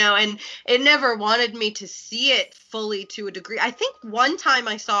here, and it never wanted me to see it fully to a degree. I think one time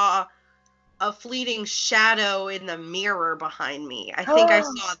I saw a fleeting shadow in the mirror behind me. I think I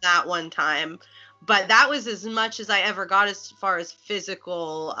saw that one time, but that was as much as I ever got as far as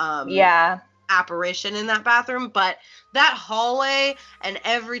physical apparition in that bathroom. But that hallway and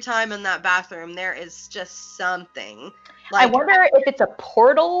every time in that bathroom, there is just something. Like, I wonder if it's a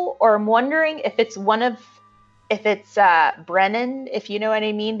portal, or I'm wondering if it's Brennan, if you know what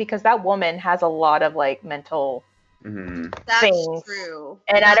I mean, because that woman has a lot of like mental That's things. True.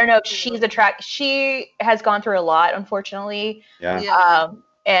 And I don't know if she's she has gone through a lot, unfortunately.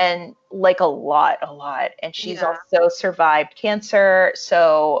 And like a lot. And she's also survived cancer.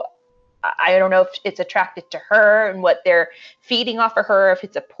 So I don't know if it's attracted to her and what they're feeding off of her, if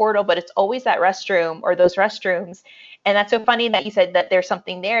it's a portal, but it's always that restroom or those restrooms. And that's so funny that you said that there's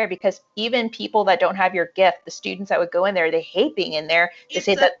something there, because even people that don't have your gift, the students that would go in there, they hate being in there. They It's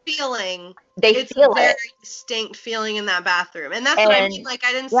say a that feeling. they It's feel a very it. distinct feeling in that bathroom. And that's what I And, mean. Like,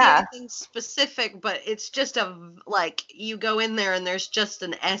 I didn't yeah. see anything specific, but it's just like, you go in there and there's just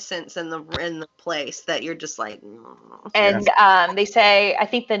an essence in the place that you're just like, And they say, I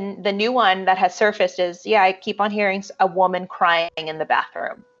think the new one that has surfaced is, I keep on hearing a woman crying in the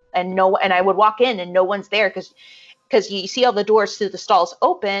bathroom, and I would walk in and no one's there, because you see all the doors to the stalls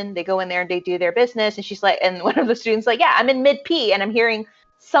open. They go in there and they do their business, and she's like, and one of the students like, I'm in mid pee and I'm hearing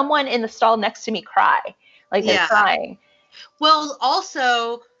someone in the stall next to me cry, like they're crying. Well,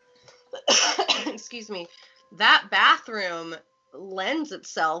 also, excuse me, that bathroom lends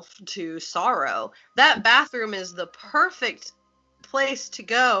itself to sorrow. That bathroom is the perfect place to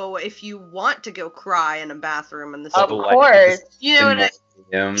go if you want to go cry in a bathroom in the Of city. course. You know what I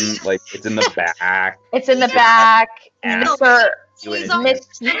like, it's in the back. It's in the back. Mr.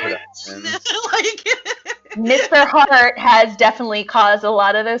 Mr. Hart has definitely caused a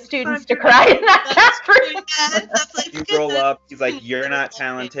lot of those students to cry in that bathroom. You roll up, he's like, you're not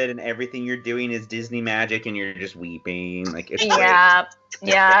talented and everything you're doing is Disney magic and you're just weeping. Like, it's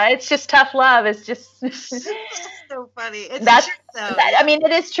it's just tough love. It's just so funny. It's true, though. I mean,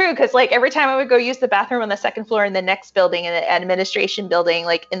 it is true, because like every time I would go use the bathroom on the second floor in the next building, in the administration building,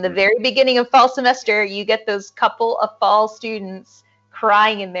 like in the very beginning of fall semester, you get those couple of fall students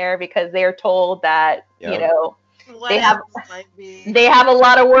crying in there because they're told that they have a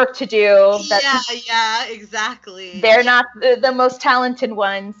lot of work to do. Exactly. They're not the most talented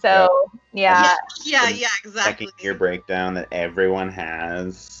ones, so exactly. Second year breakdown that everyone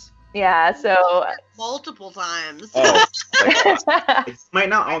has. So multiple times. It might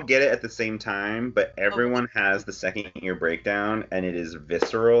not all get it at the same time, but everyone has the second year breakdown, and it is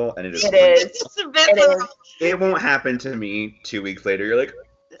visceral, and it is. It's visceral. It won't happen to me 2 weeks later. You're like,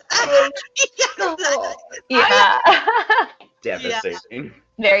 devastating.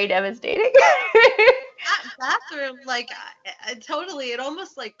 Very devastating. That bathroom, like, totally, it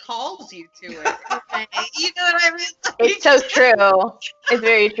almost like calls you to it. You know what I mean? It's so true. It's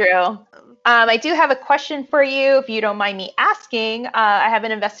very true. I do have a question for you, if you don't mind me asking. I have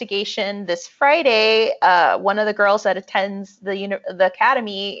an investigation this Friday. One of the girls that attends the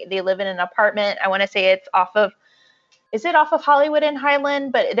academy, they live in an apartment. I want to say it's off of Hollywood and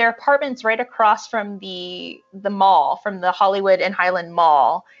Highland, but their apartment's right across from the mall, from the Hollywood and Highland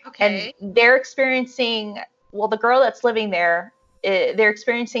Mall. Okay. And they're experiencing, the girl that's living there, they're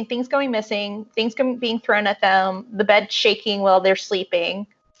experiencing things going missing, things being thrown at them, the bed shaking while they're sleeping,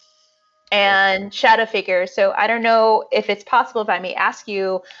 and shadow figures. So I don't know if it's possible, if I may ask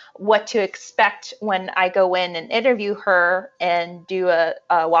you, what to expect when I go in and interview her and do a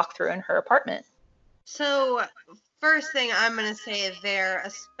walkthrough in her apartment. So first thing I'm going to say there,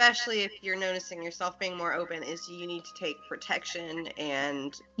 especially if you're noticing yourself being more open, is you need to take protection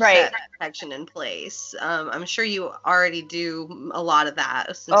and set protection in place. I'm sure you already do a lot of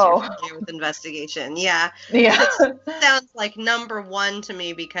that since you're familiar with investigation. Yeah. It sounds like number one to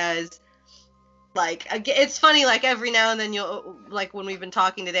me, because like, it's funny, like every now and then you'll, like when we've been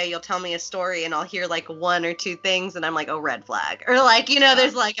talking today, you'll tell me a story and I'll hear like one or two things and I'm like, oh, red flag. Or like,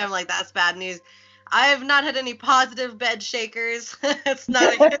 there's like, I'm like, that's bad news. I have not had any positive bed shakers. It's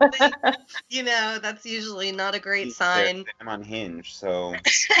not a good thing. That's usually not a great sign. I'm on Hinge, so.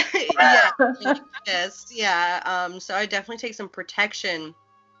 So I definitely take some protection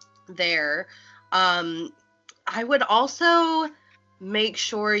there. I would also make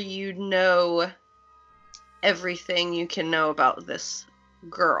sure you know everything you can know about this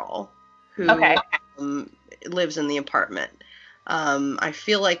girl who lives in the apartment. I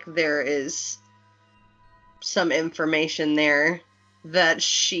feel like there is some information there that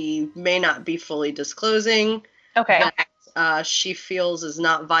she may not be fully disclosing. That she feels is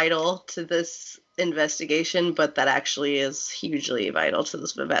not vital to this investigation, but that actually is hugely vital to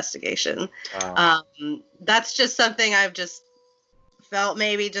this investigation. Wow. That's just something I've just felt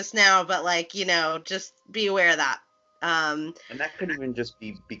maybe just now, but like, just be aware of that. And that could even just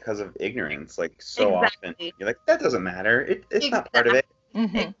be because of ignorance. Like often you're like, that doesn't matter. It's not part of it.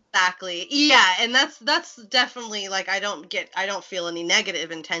 Mm-hmm. Exactly. Yeah, and that's definitely, like, I don't feel any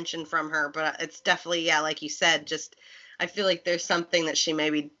negative intention from her, but it's definitely, like you said, just I feel like there's something that she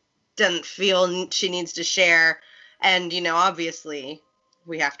maybe doesn't feel she needs to share, and obviously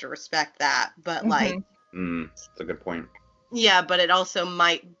we have to respect that, but like that's a good point. Yeah, but it also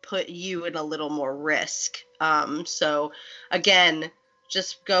might put you in a little more risk. So again,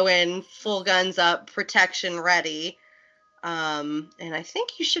 just go in full guns up, protection ready. And I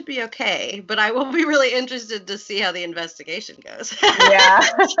think you should be okay, but I will be really interested to see how the investigation goes. Yeah.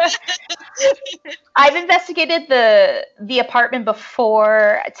 I've investigated the apartment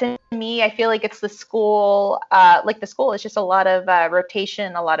before. To me, I feel like it's the school. Like the school is just a lot of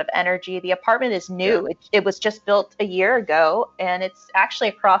rotation, a lot of energy. The apartment is new. Yeah. It was just built a year ago, and it's actually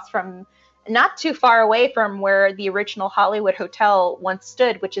across from, not too far away from where the original Hollywood Hotel once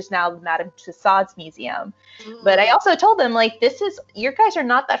stood, which is now the Madame Tussauds Museum. But I also told them, like, your guys are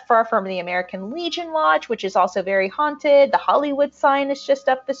not that far from the American Legion Lodge, which is also very haunted. The Hollywood sign is just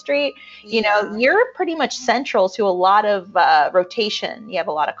up the street. You know, you're pretty much central to a lot of rotation. You have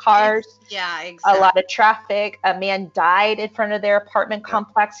a lot of cars. Yeah, exactly. A lot of traffic. A man died in front of their apartment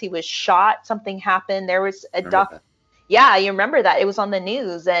complex. He was shot. Something happened. There was a Yeah, you remember that. It was on the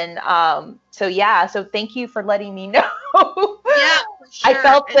news. And so thank you for letting me know. Yeah, for sure. I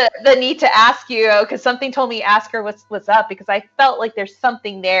felt the need to ask you, because something told me ask her what's up, because I felt like there's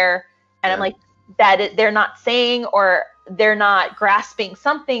something there. And I'm like, they're not saying, or they're not grasping.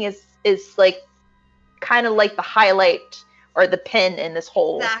 Something is like kind of like the highlight or the pin in this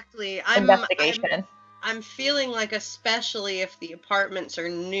whole investigation. I'm feeling like, especially if the apartments are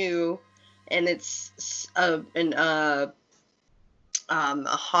new, and it's a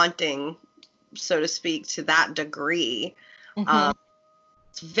haunting, so to speak, to that degree.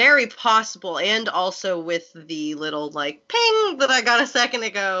 It's very possible, and also with the little like ping that I got a second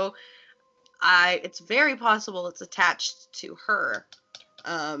ago, it's very possible it's attached to her.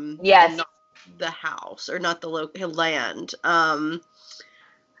 Yes. Not the house, or not the land.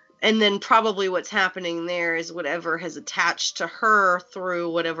 And then probably what's happening there is whatever has attached to her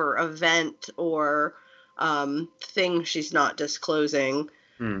through whatever event or thing she's not disclosing.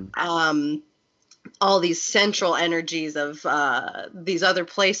 All these central energies of these other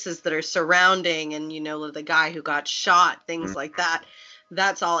places that are surrounding, and, you know, the guy who got shot, things like that.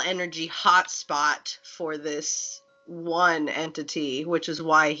 That's all energy hotspot for this one entity, which is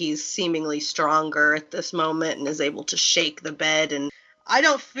why he's seemingly stronger at this moment and is able to shake the bed. And I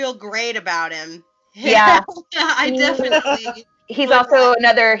don't feel great about him. Yeah. I definitely. He's also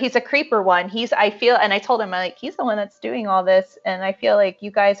he's a creeper one. I feel, and I told him, like, he's the one that's doing all this. And I feel like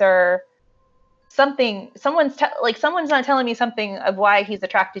you guys are someone's not telling me something of why he's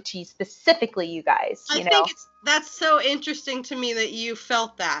attracted to you specifically, you guys. I think that's so interesting to me that you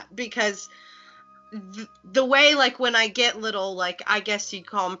felt that, because the way, like, when I get little, like, I guess you'd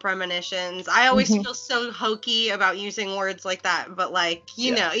call them premonitions, I always feel so hokey about using words like that, but, like,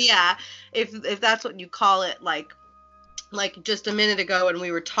 you know, if that's what you call it, like just a minute ago when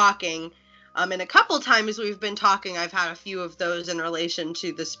we were talking, and a couple times we've been talking, I've had a few of those in relation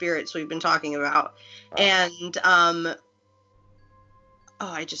to the spirits we've been talking about, and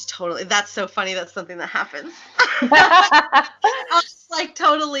that's so funny. That's something that happens. I'll just, like,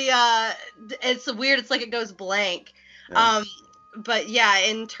 totally, it's weird. It's like it goes blank. Yeah. But yeah,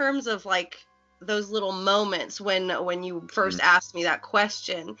 in terms of, like, those little moments when you first asked me that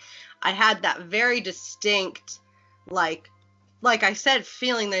question, I had that very distinct, like I said,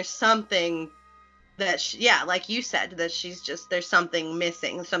 feeling there's something that, like you said, that there's something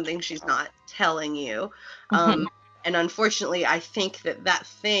missing, something she's not telling you. And unfortunately, I think that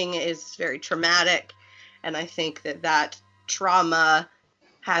thing is very traumatic, and I think that trauma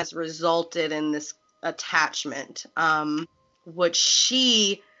has resulted in this attachment, which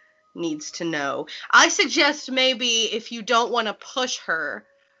she needs to know. I suggest maybe, if you don't want to push her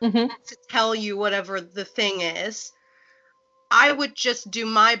to tell you whatever the thing is, I would just do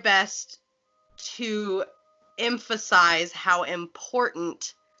my best to emphasize how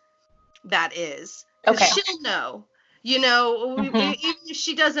important that is. Okay. She'll know. You know, even if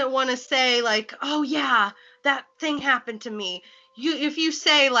she doesn't want to say, like, oh yeah, that thing happened to me. If you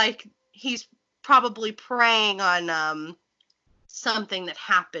say, like, he's probably preying on something that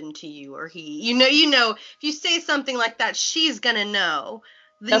happened to you, or you know, if you say something like that, she's gonna know.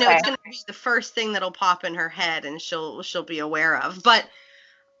 You know, it's gonna be the first thing that'll pop in her head, and she'll be aware of. But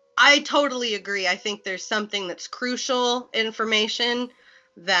I totally agree. I think there's something that's crucial information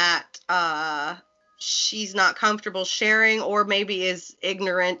that she's not comfortable sharing, or maybe is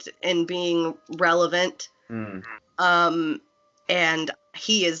ignorant in being relevant. And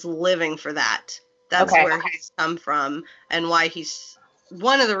he is living for that. That's where he's come from, and why he's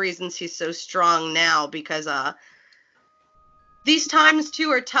one of the reasons he's so strong now, because these times too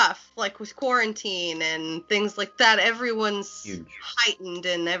are tough, like with quarantine and things like that. Everyone's Huge. heightened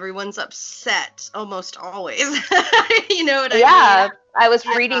and everyone's upset almost always. You know what I Yeah, mean? I was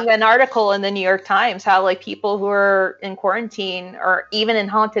reading an article in the New York Times how like people who are in quarantine or even in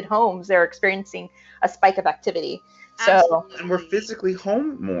haunted homes, they're experiencing a spike of activity. So Absolutely. And we're physically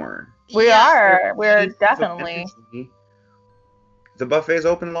home more. we're Because of definitely. energy, the buffet's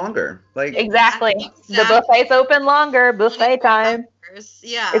open longer. Like, Exactly. Exactly. The buffet's open longer, buffet time.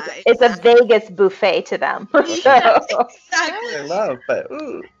 Yeah. It's a Vegas buffet to them. Yeah, So, exactly. I love, but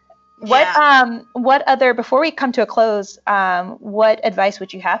ooh. what other, before we come to a close, what advice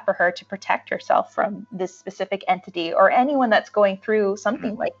would you have for her to protect herself from this specific entity or anyone that's going through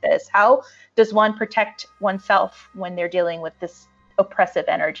something like this? How does one protect oneself when they're dealing with this oppressive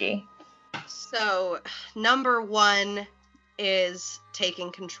energy? So, number one is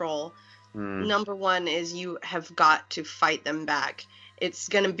taking control. Number one is you have got to fight them back. It's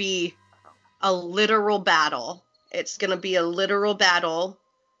going to be a literal battle. It's going to be a literal battle,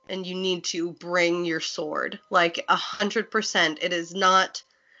 and you need to bring your sword. Like 100%. It is not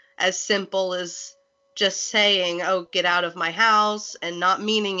as simple as just saying, oh, get out of my house, and not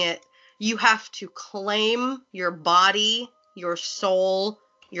meaning it. You have to claim your body, your soul,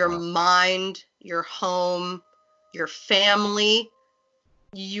 your mind, your home, your family.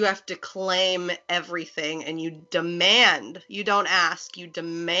 You have to claim everything, and you demand, you don't ask, you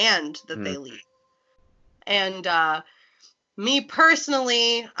demand that they leave. And me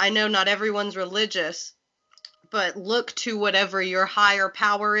personally, I know not everyone's religious, but look to whatever your higher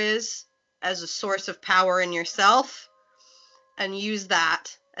power is as a source of power in yourself and use that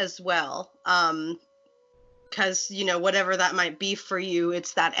as well. Because, you know, whatever that might be for you,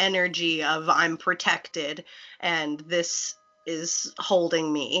 it's that energy of I'm protected and this is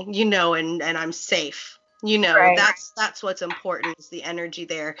holding me, you know, and I'm safe. You know, Right. that's what's important, is the energy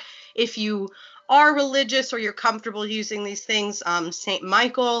there. If you are religious or you're comfortable using these things, Saint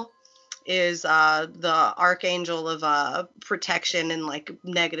Michael is the archangel of protection and like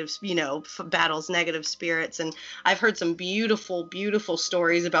negative, you know, battles negative spirits. And I've heard some beautiful, beautiful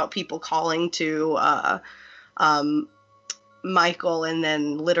stories about people calling to Michael and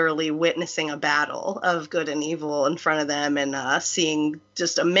then literally witnessing a battle of good and evil in front of them and seeing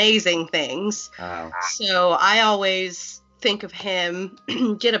just amazing things. Wow. So I always think of him,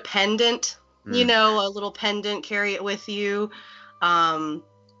 get a pendant, you know, a little pendant, carry it with you.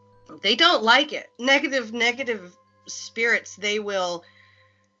 They don't like it. Negative spirits, they will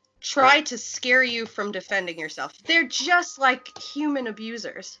try to scare you from defending yourself. They're just like human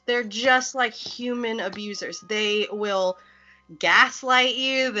abusers. They will gaslight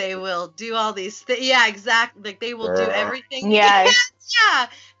you. They will do all these things. Yeah, exactly. Like they will do everything. Yeah. Yeah,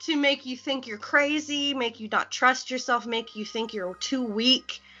 to make you think you're crazy, make you not trust yourself, make you think you're too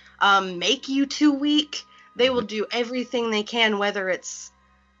weak, make you too weak. They will do everything they can, whether it's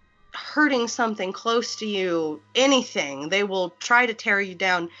hurting something close to you, anything. They will try to tear you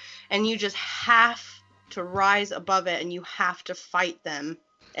down, and you just have to rise above it, and you have to fight them,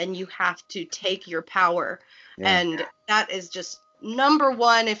 and you have to take your power. Yeah. And that is just number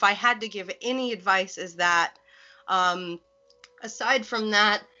one. If I had to give any advice, is that aside from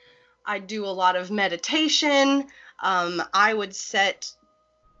that, I do a lot of meditation. I would set,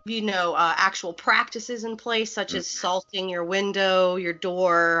 you know, actual practices in place, such as salting your window, your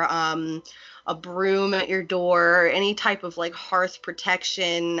door, a broom at your door, any type of like hearth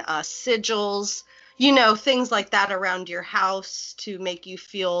protection, sigils, you know, things like that around your house to make you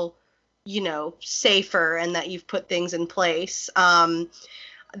feel, you know, safer and that you've put things in place.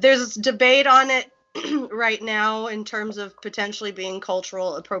 There's debate on it right now in terms of potentially being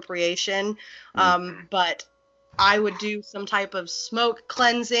cultural appropriation, but I would do some type of smoke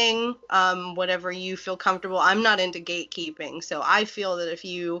cleansing, whatever you feel comfortable. I'm not into gatekeeping, so I feel that if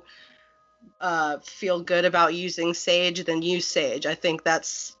you feel good about using sage, then use sage. I think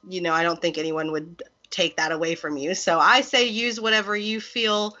that's, you know, I don't think anyone would take that away from you. So I say use whatever you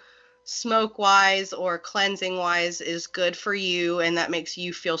feel smoke-wise or cleansing-wise is good for you and that makes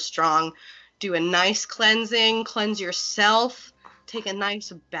you feel strong. Do a nice cleansing, cleanse yourself, take a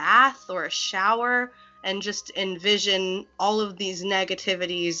nice bath or a shower, and just envision all of these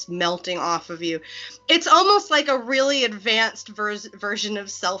negativities melting off of you. It's almost like a really advanced version of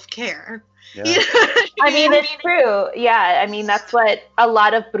self-care. Yeah. You know what I mean, it's true. Yeah, I mean that's what a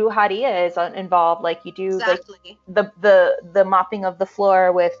lot of brujeria is involved. Like you do exactly. like the mopping of the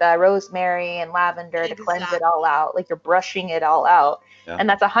floor with rosemary and lavender to cleanse it all out. Like you're brushing it all out, Yeah. and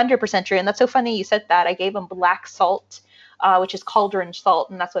that's 100% true. And that's so funny you said that. I gave him black salt which is cauldron salt,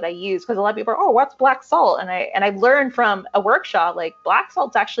 and that's what I use, because a lot of people are, oh, what's black salt? And I've learned from a workshop, like, black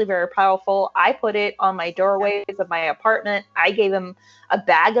salt's actually very powerful. I put it on my doorways of my apartment. I gave them a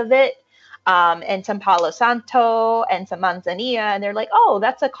bag of it, and some Palo Santo and some manzanilla, and they're like, oh,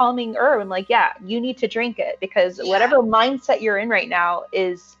 that's a calming herb. I'm like, yeah, you need to drink it, because whatever mindset you're in right now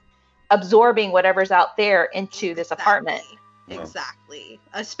is absorbing whatever's out there into this apartment. Exactly.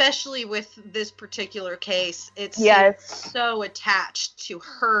 Especially with this particular case, it's so attached to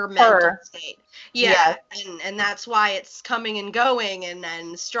her mental state. Yeah. And that's why it's coming and going, and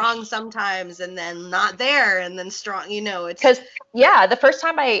then strong sometimes, and then not there, and then strong, you know, it's because the first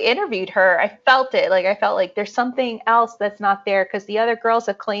time I interviewed her, I felt it. Like, I felt like there's something else that's not there, because the other girls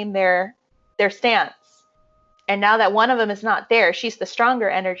have claimed their stance. And now that one of them is not there, she's the stronger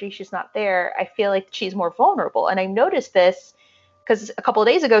energy, she's not there, I feel like she's more vulnerable. And I noticed this because a couple of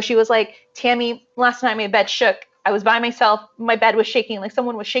days ago, she was like, Tammy, last night my bed shook. I was by myself. My bed was shaking, like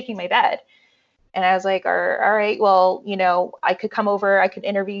someone was shaking my bed. And I was like, all right, well, you know, I could come over, I could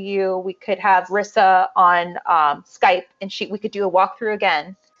interview you. We could have Rissa on Skype, and we could do a walkthrough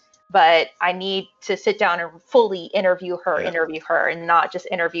again. But I need to sit down and fully interview her, and not just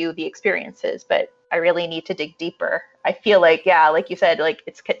interview the experiences. But I really need to dig deeper. I feel like, like you said, like,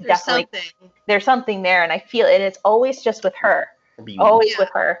 it's definitely there's something there, and I feel it. And it's always just with her, with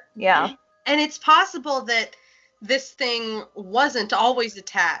her. Yeah. And it's possible that this thing wasn't always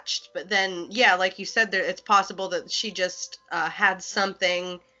attached, but then, like you said, it's possible that she just had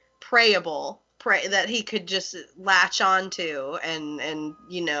something prayable that he could just latch onto and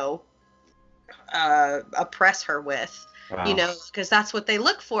you know, oppress her with. Wow. You know, because that's what they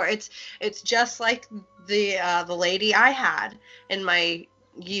look for. It's just like the lady I had in my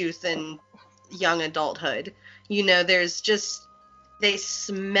youth and young adulthood. You know, there's just, they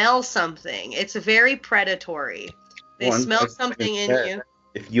smell something. It's very predatory. They smell something in you.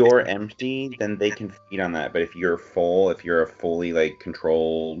 If you're empty, then they can feed on that. But if you're full, if you're a fully, like,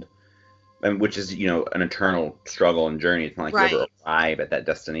 controlled, and which is, you know, an eternal struggle and journey. It's not like you ever arrive at that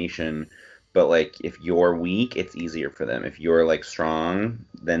destination. But, like, if you're weak, it's easier for them. If you're, like, strong,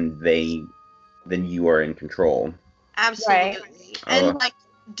 then you are in control. Absolutely. Right. And, like,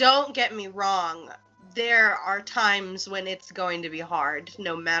 don't get me wrong. There are times when it's going to be hard,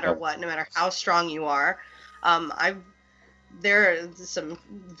 no matter what, no matter how strong you are. There are some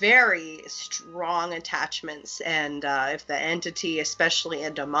very strong attachments, and if the entity, especially a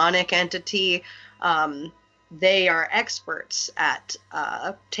demonic entity, they are experts at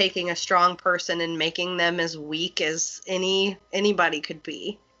taking a strong person and making them as weak as anybody could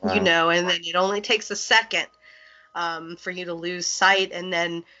be. Wow. You know, and then it only takes a second for you to lose sight, and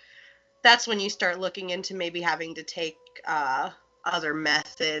then that's when you start looking into maybe having to take other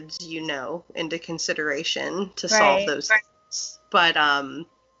methods, you know, into consideration to solve those things. But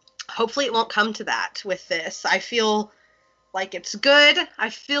hopefully it won't come to that with this. I feel like it's good. I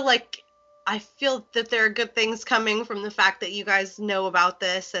feel that there are good things coming from the fact that you guys know about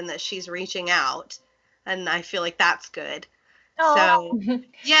this and that she's reaching out, and I feel like that's good. So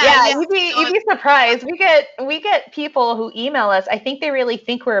you'd be surprised. We get people who email us. I think they really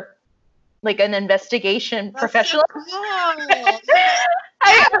think we're like an investigation professional. So cool.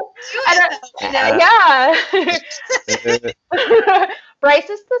 Bryce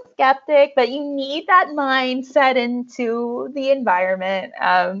is the skeptic, but you need that mindset into the environment.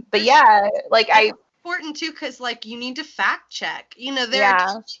 But important too, because like you need to fact check. You know, there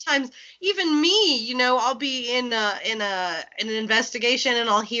are times, even me, you know, I'll be in an investigation and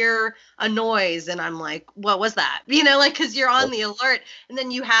I'll hear a noise and I'm like, what was that? You know, like, because you're on the alert, and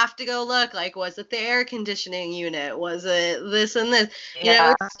then you have to go look, like, was it the air conditioning unit? Was it this and this? You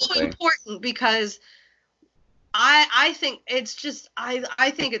know, it's so important, because I think it's just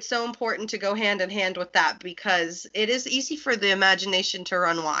I think it's so important to go hand in hand with that, because it is easy for the imagination to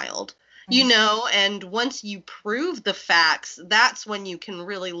run wild. You know, and once you prove the facts, that's when you can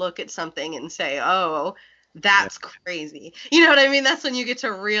really look at something and say, oh, that's crazy. You know what I mean? That's when you get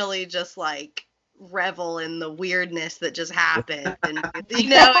to really just like revel in the weirdness that just happened. And, you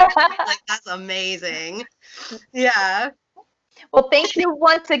know, like, that's amazing. Yeah. Well, thank you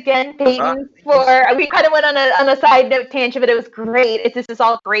once again, Peyton, we kind of went on a side note tangent, but it was great. This is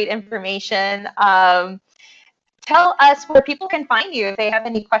all great information. Tell us where people can find you if they have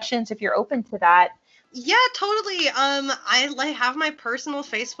any questions, if you're open to that. Yeah, totally. I have my personal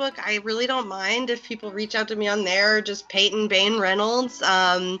Facebook. I really don't mind if people reach out to me on there, just Peyton Bain Reynolds.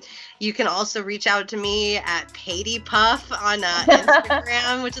 You can also reach out to me at Patey Puff on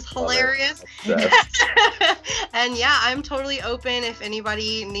Instagram, which is hilarious. And yeah, I'm totally open if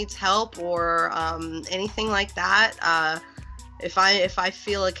anybody needs help or anything like that. if I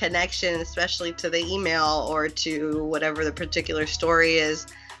feel a connection, especially to the email or to whatever the particular story is,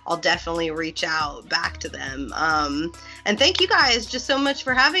 I'll definitely reach out back to them. And thank you guys just so much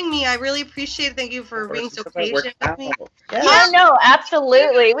for having me. I really appreciate it. Thank you for being so patient with me. Yeah, no,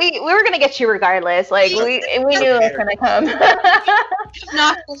 absolutely. We were gonna get you regardless. Like we knew it was gonna come.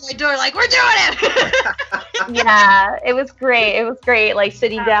 Knocked on my door like, we're doing it. Yeah, it was great. It was great. Like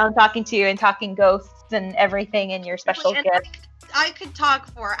sitting down, talking to you, and talking ghosts and everything, and your special gift. I could talk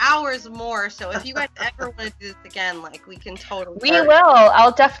for hours more, so if you guys ever want to do this again, like, we can totally. We will.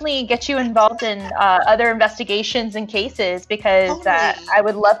 I'll definitely get you involved in other investigations and cases, because I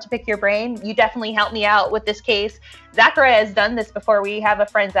would love to pick your brain. You definitely helped me out with this case. Zachariah has done this before. We have a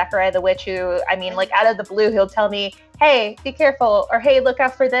friend, Zachariah the Witch, who, I mean, like, out of the blue, he'll tell me, hey, be careful, or hey, look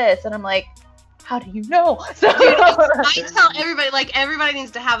out for this. And I'm like, how do you know? So I tell everybody, like, everybody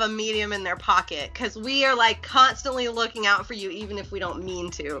needs to have a medium in their pocket, because we are, like, constantly looking out for you, even if we don't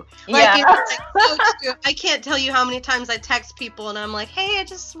mean to. Like, yeah. it's like, so true. I can't tell you how many times I text people and I'm like, hey, I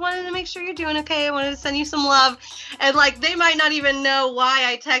just wanted to make sure you're doing okay. I wanted to send you some love. And, like, they might not even know why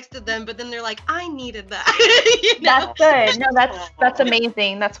I texted them, but then they're like, I needed that. You know? That's good. No, that's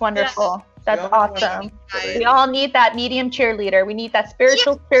amazing. That's wonderful. Yeah. That's awesome. We all need that medium cheerleader. We need that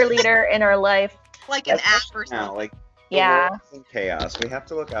spiritual cheerleader in our life. Like an app or something. Now, like, yeah. In chaos, we have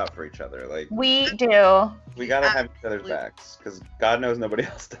to look out for each other. Like, we do. We gotta have each other's backs, because God knows nobody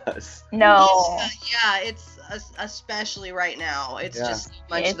else does. No. Yeah, it's especially right now. It's just so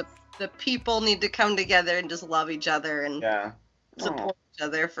much. The people need to come together and just love each other and support each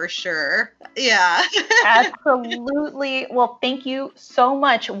other for sure. Yeah. Absolutely. Well, thank you so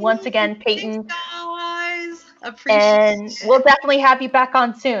much once again, Peyton. Thanks, guys. Appreciate and we'll definitely have you back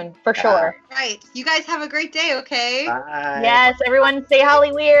on soon, for sure. Right. You guys have a great day, okay? Bye. Yes, everyone say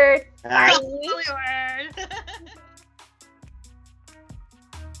Holly Weird. Bye. Holly Weird.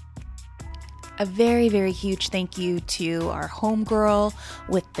 A very, very huge thank you to our homegirl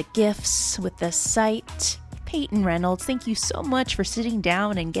with the gifts, with the site, Peyton Reynolds. Thank you so much for sitting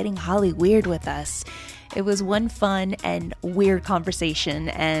down and getting Holly Weird with us. It was one fun and weird conversation,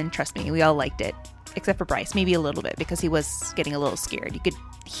 and trust me, we all liked it. Except for Bryce, maybe a little bit, because he was getting a little scared. You could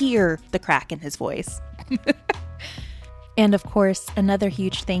hear the crack in his voice. And of course, another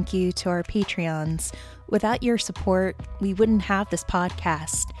huge thank you to our Patreons. Without your support, we wouldn't have this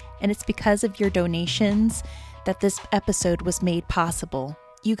podcast. And it's because of your donations that this episode was made possible.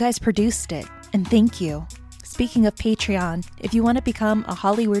 You guys produced it, and thank you. Speaking of Patreon, if you want to become a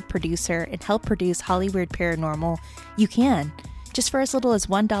Hollyweird producer and help produce Hollyweird Paranormal, you can. Just for as little as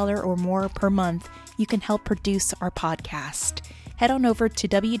 $1 or more per month, you can help produce our podcast. Head on over to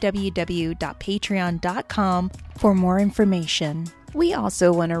www.patreon.com for more information. We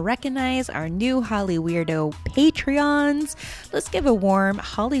also want to recognize our new Holly Weirdo Patreons. Let's give a warm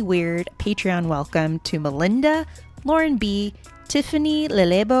Holly Weird Patreon welcome to Melinda, Lauren B., Tiffany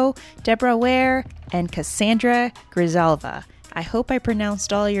Lelebo, Deborah Ware, and Cassandra Grisalva. I hope I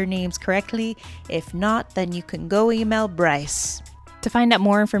pronounced all your names correctly. If not, then you can go email Bryce. To find out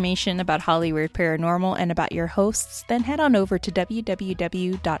more information about Hollyweird Paranormal and about your hosts, then head on over to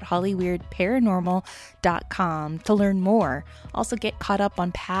www.hollyweirdparanormal.com to learn more. Also get caught up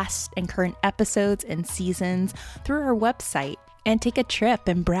on past and current episodes and seasons through our website. And take a trip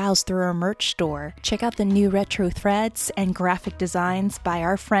and browse through our merch store. Check out the new retro threads and graphic designs by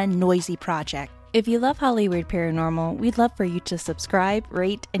our friend Noisy Project. If you love Hollyweird Paranormal, we'd love for you to subscribe,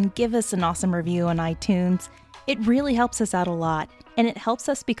 rate, and give us an awesome review on iTunes. It really helps us out a lot, and it helps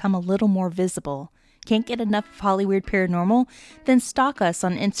us become a little more visible. Can't get enough of Hollyweird Paranormal? Then stalk us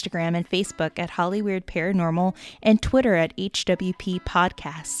on Instagram and Facebook at Hollyweird Paranormal and Twitter at HWP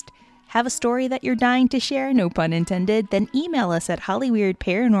Podcast. Have a story that you're dying to share, no pun intended, then email us at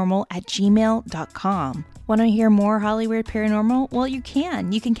hollyweirdparanormal@gmail.com. Want to hear more Hollyweird Paranormal? Well, you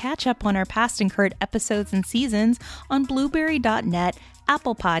can. You can catch up on our past and current episodes and seasons on Blueberry.net,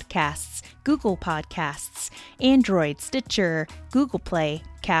 Apple Podcasts, Google Podcasts, Android, Stitcher, Google Play,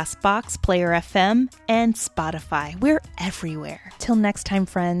 CastBox, Player FM, and Spotify. We're everywhere. Till next time,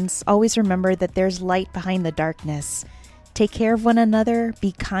 friends, always remember that there's light behind the darkness. Take care of one another,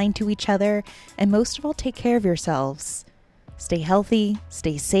 be kind to each other, and most of all, take care of yourselves. Stay healthy,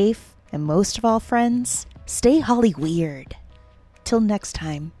 stay safe, and most of all, friends, stay Holly Weird. Till next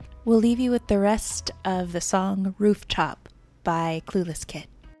time, we'll leave you with the rest of the song Rooftop by Clueless Kid.